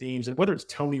consistent themes, and whether it's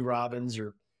Tony Robbins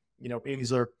or any of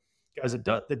these other guys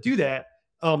that do that,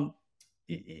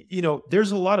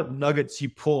 there's a lot of nuggets you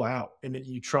pull out, and then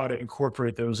you try to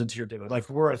incorporate those into your daily life.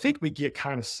 Where I think we get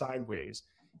kind of sideways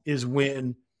is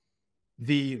when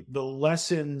the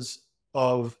lessons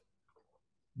of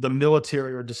the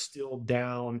military are distilled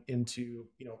down into,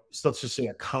 let's just say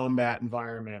a combat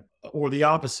environment, or the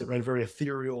opposite, right? A very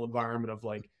ethereal environment of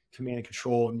like command and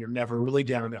control, and you're never really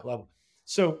down at that level.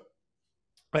 So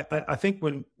I think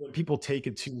when people take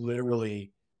it too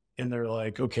literally and they're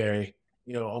like, okay,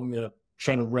 I'm going to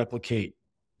try to replicate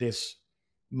this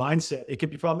mindset, it can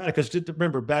be problematic. Because just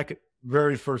remember, back at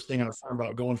very first thing I was talking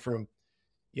about, going from,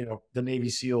 the Navy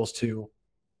SEALs to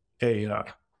the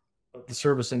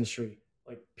service industry,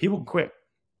 like people quit.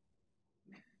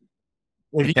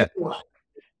 Yeah.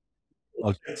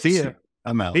 Well, see ya.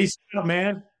 I'm out. Peace out,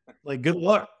 man. Like, good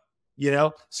luck.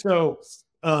 So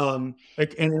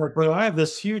like, and they're like, bro, I have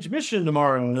this huge mission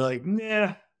tomorrow, and they're like,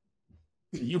 nah,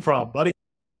 you problem, buddy.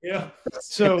 Yeah.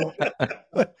 So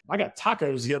I got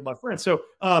tacos to get my friend. So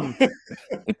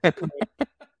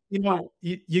you got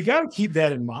to keep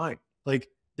that in mind. Like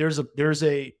there's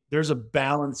a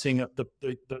balancing of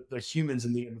the humans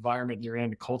and the environment you're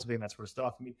in, cultivating that sort of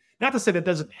stuff. I mean, not to say that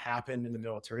doesn't happen in the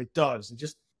military. It does.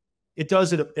 It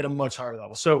does at a much higher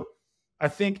level. So I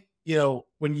think,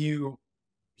 when you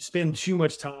spend too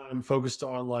much time focused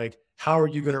on like, how are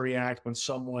you going to react when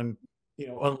someone,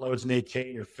 unloads an AK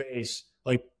in your face?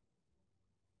 Like,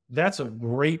 that's a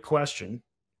great question.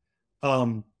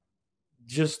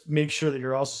 Just make sure that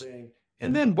you're also saying,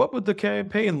 and then what would the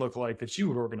campaign look like that you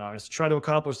would organize to try to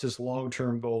accomplish this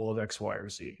long-term goal of X, Y, or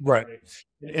Z? Right.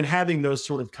 And having those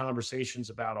sort of conversations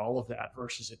about all of that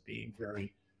versus it being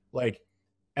very like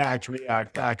act,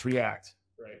 react.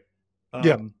 Right.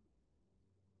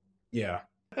 Yeah.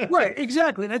 Right.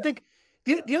 Exactly. And I think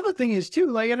the other thing is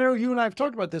too, like, I know you and I have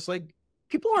talked about this, like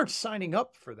people aren't signing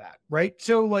up for that. Right.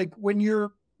 So like when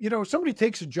you're, somebody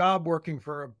takes a job working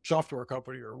for a software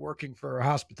company or working for a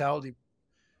hospitality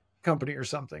company or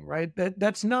something, right?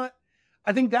 That's not,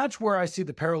 I think that's where I see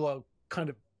the parallel kind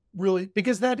of really,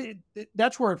 because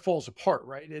that's where it falls apart,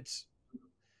 right? It's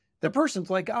the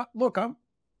person's like, look, I'm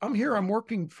here. I'm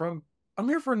here for a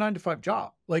 9-to-5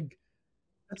 job. Like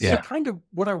that's kind of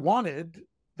what I wanted.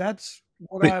 That's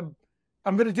what I'm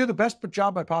going to do the best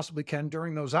job I possibly can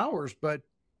during those hours, but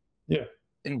yeah,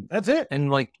 and that's it.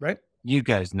 And like, right. You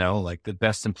guys know, like the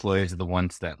best employees are the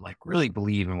ones that like really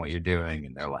believe in what you're doing.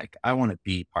 And they're like, I want to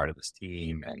be part of this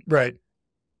team. And right.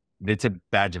 it's a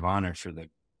badge of honor for the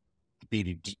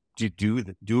be to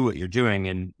do what you're doing.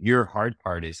 And your hard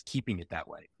part is keeping it that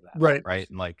way. For that, Right. right.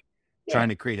 And like trying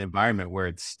to create an environment where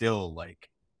it's still like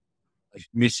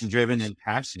mission driven and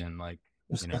passion. Like,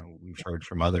 we've heard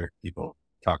from other people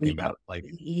talking about like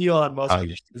Elon Musk how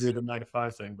did the 9 to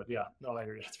 5 thing, but yeah, no, I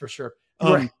agree. That's for sure.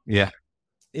 Right. yeah.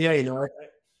 Yeah,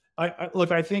 I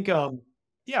look, I think,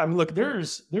 yeah, I mean, look,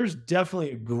 there's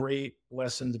definitely a great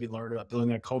lesson to be learned about building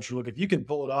that culture. Look, if you can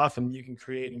pull it off and you can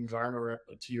create an environment where,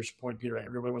 to your point, Peter,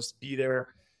 everybody wants to be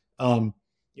there.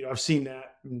 I've seen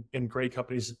that in great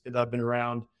companies that I've been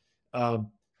around.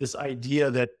 This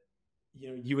idea that,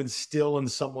 you instill in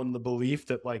someone the belief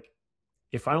that, like,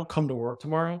 if I don't come to work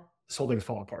tomorrow, this whole thing's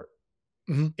falling apart.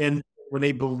 Mhm. And when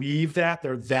they believe that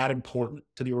they're that important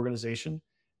to the organization,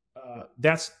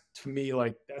 that's, to me,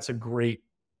 like, that's a great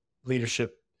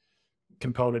leadership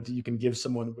component that you can give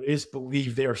someone, is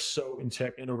believe they are so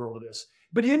integral to this.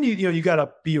 But then you got to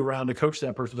be around to coach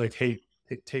that person. Like, hey,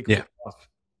 take a week off.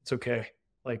 It's okay.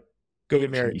 Like, go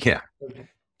get married. Yeah.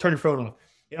 Turn your phone off.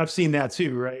 I've seen that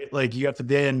too, right? Like, you have to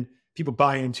then people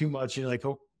buy in too much. And you're like,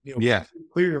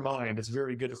 clear your mind. It's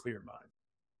very good to clear your mind.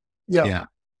 Yeah.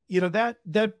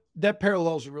 That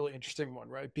parallel is a really interesting one,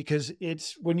 right? Because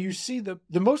it's when you see the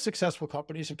most successful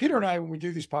companies, and Peter and I, when we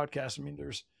do these podcasts, I mean,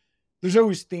 there's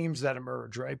always themes that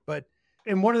emerge, right?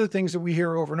 And one of the things that we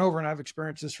hear over and over, and I've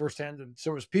experienced this firsthand, and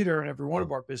so has Peter, and every one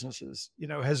of our businesses,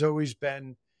 has always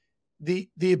been the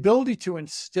ability to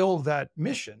instill that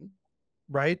mission,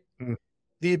 right? Mm.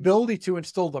 The ability to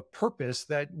instill the purpose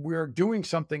that we're doing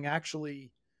something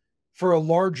actually for a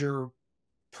larger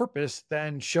purpose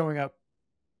than showing up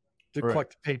to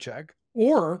collect a paycheck.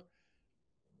 Or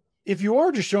if you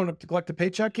are just showing up to collect a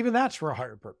paycheck, even that's for a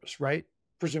higher purpose, right?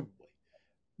 Presumably.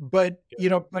 But,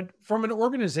 but from an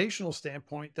organizational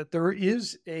standpoint, that there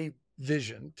is a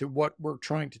vision to what we're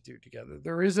trying to do together.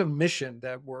 There is a mission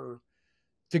that we're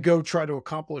to go try to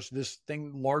accomplish this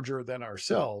thing larger than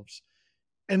ourselves.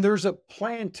 And there's a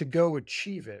plan to go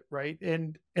achieve it, right?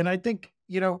 And I think,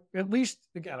 at least,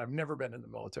 again, I've never been in the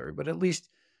military, but at least,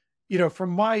 from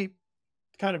my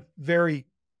kind of very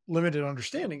limited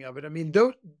understanding of it, I mean,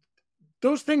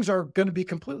 those things are going to be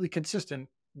completely consistent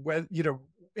with,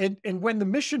 and when the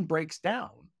mission breaks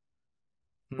down,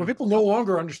 when people no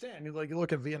longer understand, you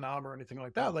look at Vietnam or anything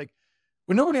like that, like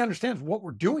when nobody understands what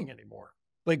we're doing anymore,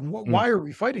 like why are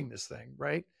we fighting this thing,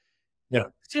 right? Yeah.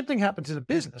 Same thing happens in a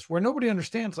business where nobody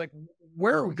understands, like,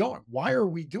 where are we going? Why are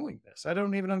we doing this? I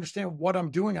don't even understand what I'm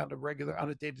doing on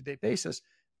a day-to-day basis.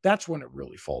 That's when it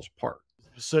really falls apart.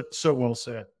 So well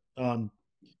said.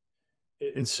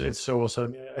 It's so well said. I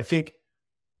mean, I think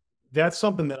that's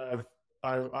something that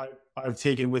I've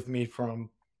taken with me from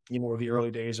the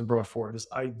early days and brought forward,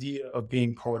 this idea of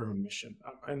being part of a mission.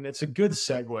 And it's a good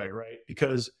segue, right?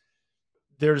 Because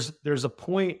there's a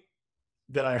point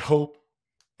that I hope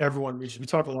everyone reaches. We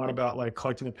talk a lot about, like,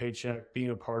 collecting a paycheck,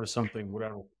 being a part of something,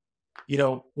 whatever.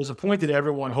 There's a point that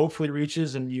everyone hopefully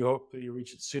reaches, and you hope that you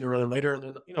reach it sooner rather than later. And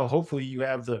then, hopefully you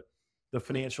have the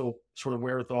financial sort of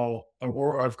wherewithal,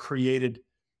 or I've created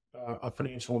a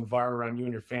financial environment around you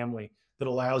and your family that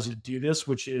allows you to do this,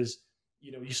 which is,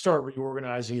 you start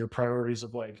reorganizing your priorities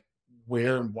of, like,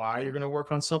 where and why you're going to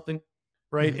work on something,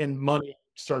 right? Mhm. And money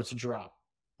starts to drop,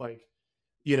 like,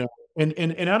 and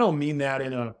I don't mean that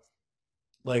in a,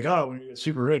 like, oh, when you get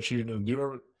super rich,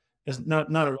 it's not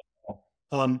at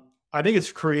all. I think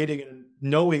it's creating and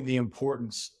knowing the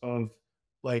importance of,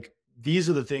 like, these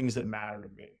are the things that matter to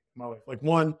me in my life. Like,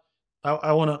 one,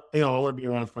 I want to, I want to be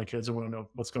around for my kids. I want to know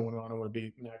what's going on. I want to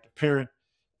be an active parent.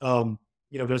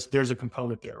 There's a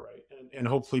component there, right? And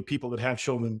hopefully people that have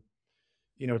children,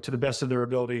 to the best of their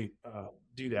ability,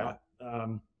 do that.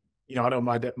 I know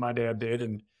my dad did,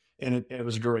 and it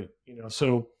was great,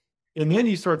 so, and then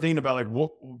you start thinking about, like,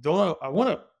 I want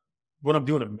to, what I'm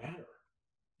doing to matter,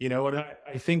 and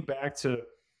I think back to,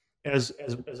 as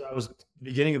I was at the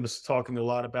beginning of this, talking a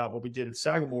lot about what we did at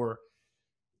Sagamore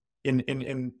in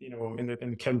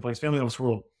Kevin Plank's Family Office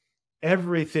world.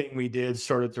 Everything we did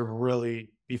started to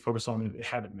really be focused on it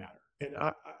had to matter. And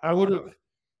I would have,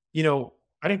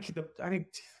 I didn't,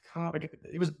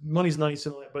 it was, money's nice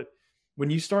and all that, but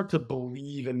when you start to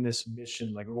believe in this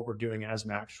mission, like what we're doing as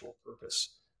an actual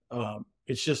purpose,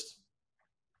 it's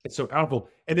so powerful.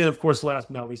 And then, of course, last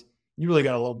but not least, you really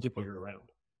got to love the people you're around,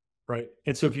 right?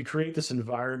 And so if you create this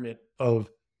environment of,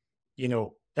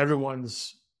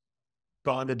 everyone's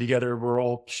bonded together, we're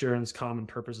all sharing this common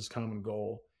purpose, this common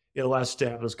goal, it allows us to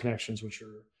have those connections, which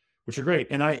are great.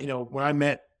 And when I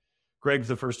met Greg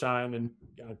the first time, and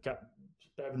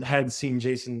I hadn't seen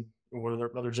Jason or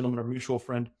another gentleman, our mutual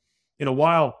friend, in a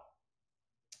while,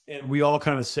 And we all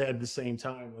kind of said at the same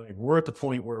time, like, we're at the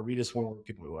point where we just want to work with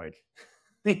people we like.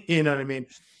 You know what I mean?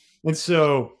 And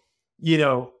so,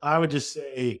 I would just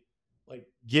say, like,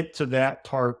 get to that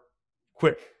part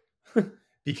quick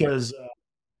because,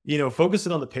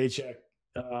 focusing on the paycheck,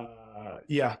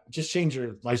 just change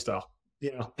your lifestyle,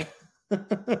 you know?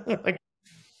 Like,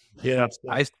 yeah.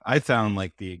 I found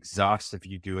like the exhaust of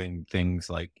you doing things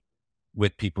like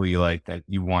with people you like that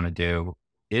you want to do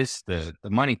is the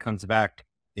money comes back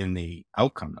in the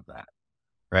outcome of that,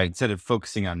 right? Instead of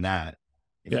focusing on that,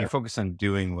 if Yeah. you focus on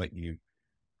doing what you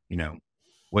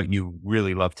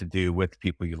really love to do with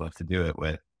people you love to do it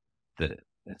with,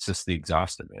 it's just the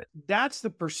exhaust of it. That's the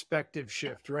perspective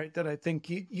shift, right? That I think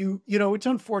it's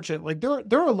unfortunate. Like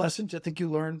there are lessons I think you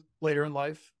learn later in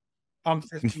life. I'm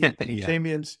 50, Yeah.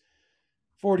 Damian's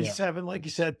 47, like you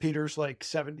said, Peter's like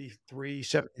 73,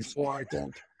 74, I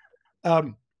think.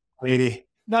 80.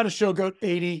 Not a show goes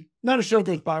 80. Not a show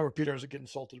goes by where Peter doesn't get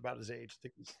insulted about his age. I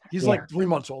think he's like 3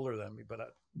 months older than me, but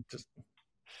just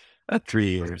 3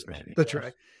 years, maybe. that's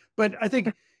right. But I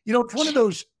think it's one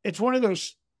of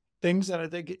those things that I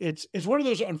think it's one of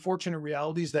those unfortunate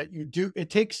realities that you do.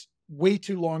 It takes way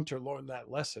too long to learn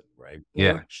that lesson, right?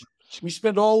 Yeah. We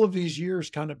spend all of these years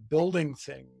kind of building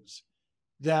things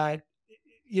that,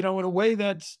 in a way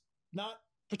that's not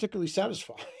particularly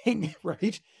satisfying,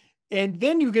 right? And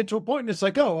then you get to a point and it's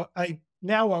like, oh, I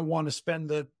want to spend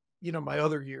my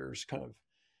other years kind of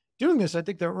doing this. I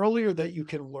think the earlier that you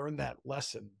can learn that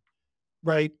lesson,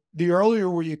 right? The earlier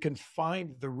where you can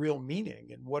find the real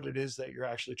meaning and what it is that you're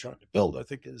actually trying to build, I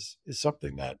think is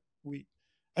something that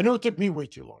I know it took me way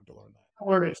too long to learn that.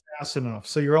 Learn it fast enough.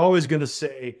 So you're always going to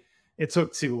say it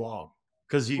took too long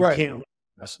because you can't learn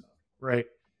fast enough, right?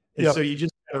 And so you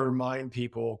just got to remind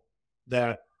people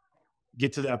that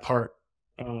get to that part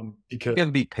because you got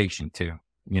to be patient too,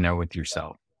 with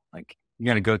yourself. Like you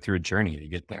got to go through a journey to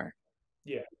get there.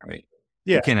 Yeah. Right.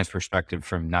 Yeah. You can't have perspective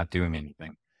from not doing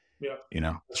anything. Yeah.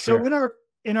 So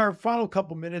in our final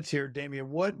couple minutes here, Demian,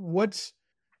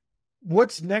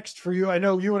 what's next for you? I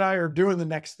know you and I are doing the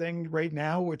next thing right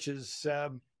now, which is,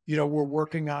 we're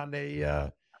working on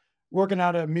a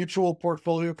mutual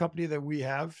portfolio company that we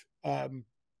have,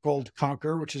 called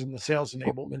Conquer, which is in the sales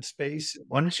enablement space.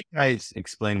 Why don't you guys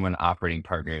explain what an operating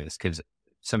partner is? Because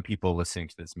some people listening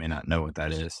to this may not know what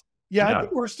that is. Yeah, I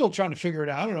think we're still trying to figure it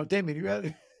out. I don't know, Damian,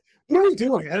 what are we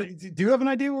doing? Do you have an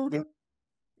idea what we're doing?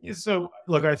 Yeah, so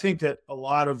look, I think that a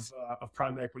lot of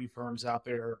private equity firms out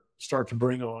there start to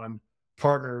bring on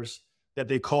partners that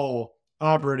they call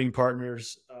operating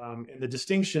partners. And the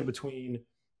distinction between,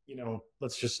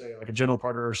 let's just say like a general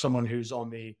partner or someone who's on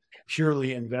the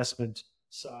purely investment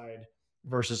side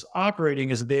versus operating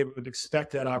is they would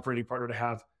expect that operating partner to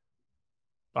have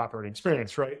operating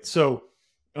experience, right? So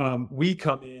we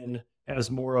come in as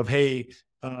more of, hey,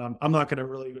 I'm not going to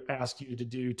really ask you to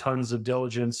do tons of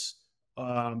diligence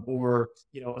or,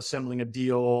 assembling a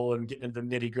deal and getting into the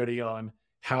nitty gritty on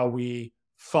how we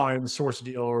find, source a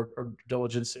deal or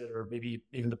diligence it, or maybe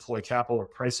even deploy capital or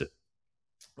price it.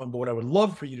 But what I would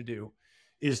love for you to do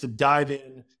is to dive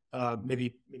in,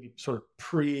 maybe sort of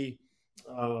pre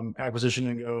acquisition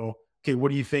and go, okay, what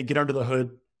do you think? Get under the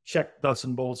hood, check nuts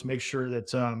and bolts, make sure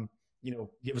that,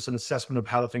 give us an assessment of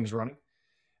how the thing's running.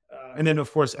 And then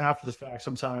of course, after the fact,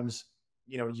 sometimes,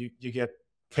 you get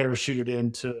parachuted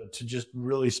in to just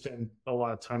really spend a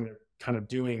lot of time there kind of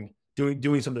doing some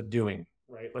of the doing,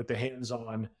 right? Like the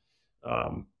hands-on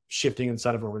shifting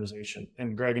inside of organization.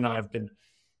 And Greg and I have been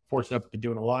fortunate to be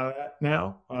doing a lot of that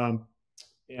now.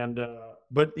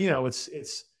 But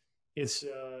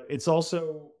it's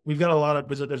also, we've got a lot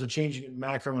of, there's a changing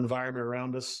macro environment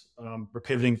around us. We're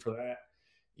pivoting for that.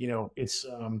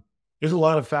 There's a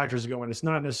lot of factors going. It's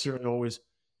not necessarily always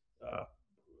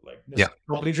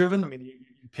company driven. I mean, you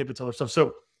pivot to other stuff.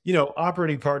 So,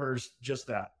 operating partners, just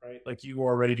that, right? Like you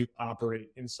are ready to operate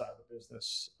inside the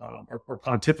business or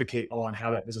pontificate on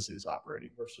how that business is operating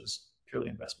versus purely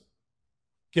investment.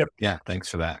 Yep. Yeah. Thanks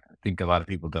for that. I think a lot of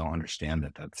people don't understand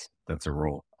that that's a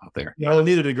role out there. Yeah. Well,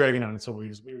 neither did Greg and I. So we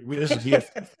this is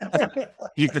gift.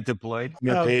 You get deployed.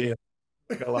 Yeah.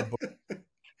 Got a lot of books.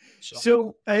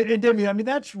 So, and Demi, I mean,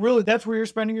 that's where you're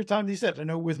spending your time these days. I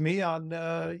know with me on,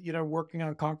 working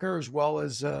on Conquer as well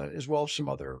as some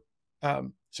other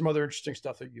interesting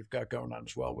stuff that you've got going on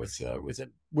as well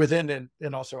within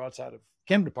and also outside of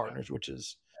Camden Partners, which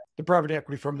is the private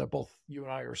equity firm that both you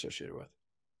and I are associated with.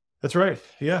 That's right.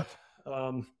 Yeah.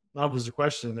 That was a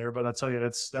question there, but I'll tell you,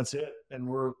 that's it. And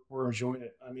we're enjoying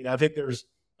it. I mean, I think there's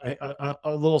a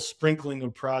little sprinkling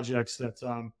of projects that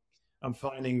I'm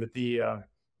finding that the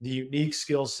unique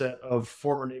skill set of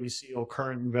former Navy SEAL,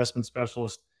 current investment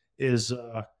specialist is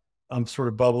I'm sort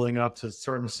of bubbling up to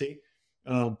starting to see.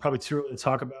 Probably too early to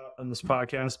talk about on this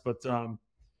podcast, but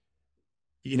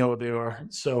you know what they are.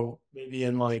 So maybe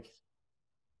in like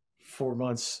 4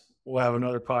 months, we'll have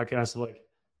another podcast of like,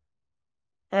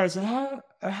 all right, so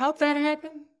how'd that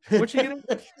happen? What you gonna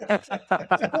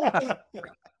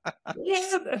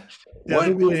yeah.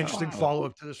 That'll be an interesting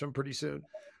follow-up to this one pretty soon.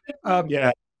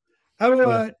 Yeah.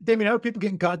 Demian, how do people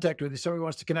get in contact with you? Somebody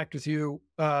wants to connect with you,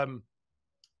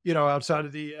 outside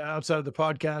of the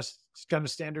podcast, it's kind of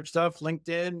standard stuff,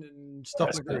 LinkedIn and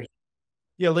stuff like that.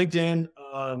 Yeah, LinkedIn.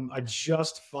 I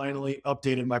just finally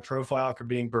updated my profile after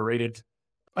being berated.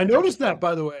 I noticed that,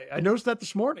 by the way. I noticed that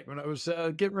this morning when I was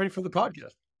getting ready for the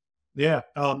podcast. Yeah.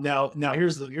 Now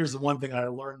here's the one thing I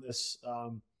learned this.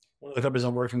 One of the companies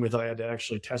I'm working with, I had to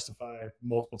actually testify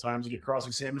multiple times to get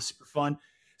cross-examined. Super fun.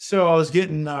 So I was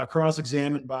getting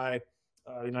cross-examined by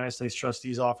the United States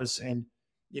Trustee's Office, and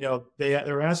they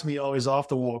were asking me always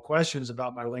off-the-wall questions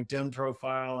about my LinkedIn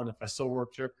profile and if I still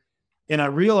worked here. And I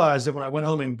realized that when I went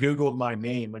home and Googled my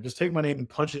name, I just take my name and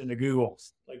punch it into Google.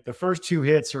 Like the first 2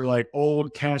 hits are like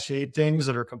old cached things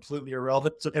that are completely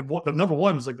irrelevant. So, and the number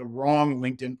one was like the wrong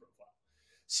LinkedIn profile.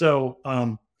 So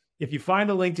if you find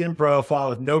a LinkedIn profile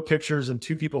with no pictures and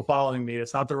 2 people following me,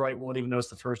 it's not the right one, even though it's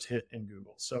the first hit in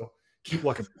Google. So keep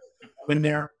looking. I'm in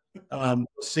there.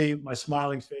 See my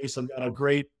smiling face. I've got a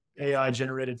great AI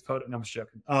generated photo. No, I'm just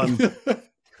joking.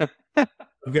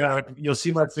 You'll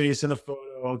see my face in a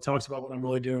photo. It talks about what I'm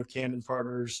really doing with Camden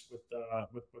Partners, with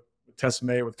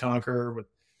Tessime, with Conquer, with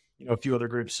a few other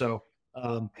groups. So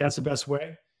that's the best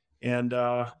way. And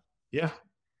yeah,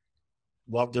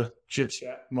 love to chit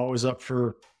chat. I'm always up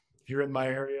for, if you're in my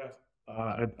area,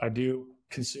 I do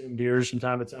consume beers from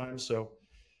time to time. So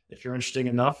if you're interesting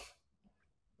enough,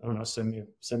 I don't know, send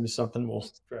me something. We'll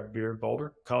grab a beer in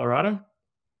Boulder, Colorado.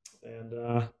 And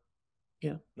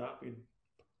we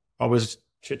always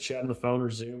chit chat on the phone or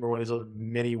Zoom or one of these other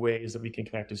many ways that we can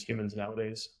connect as humans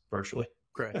nowadays virtually.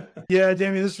 Great. Yeah,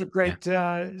 Demian, this was great.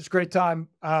 It's a great time.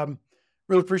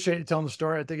 Really appreciate you telling the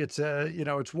story. I think it's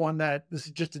it's one that this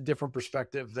is just a different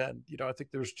perspective than, I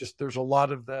think there's a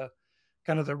lot of the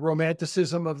kind of the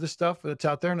romanticism of this stuff that's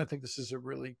out there. And I think this is a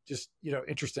really just,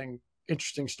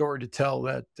 interesting story to tell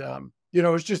that,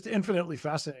 it's just infinitely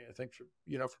fascinating, I think, for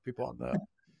people on the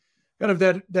kind of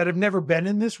that have never been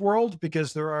in this world,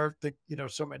 because there are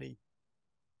so many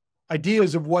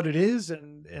ideas of what it is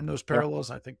and those parallels.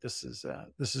 I think this is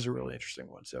a really interesting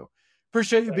one. So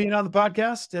appreciate you being on the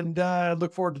podcast, and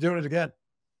look forward to doing it again.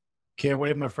 Can't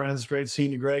wait, my friends. Great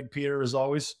seeing you, Greg, Peter, as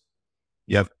always.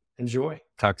 Yep. Enjoy.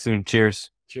 Talk soon. Cheers.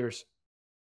 Cheers.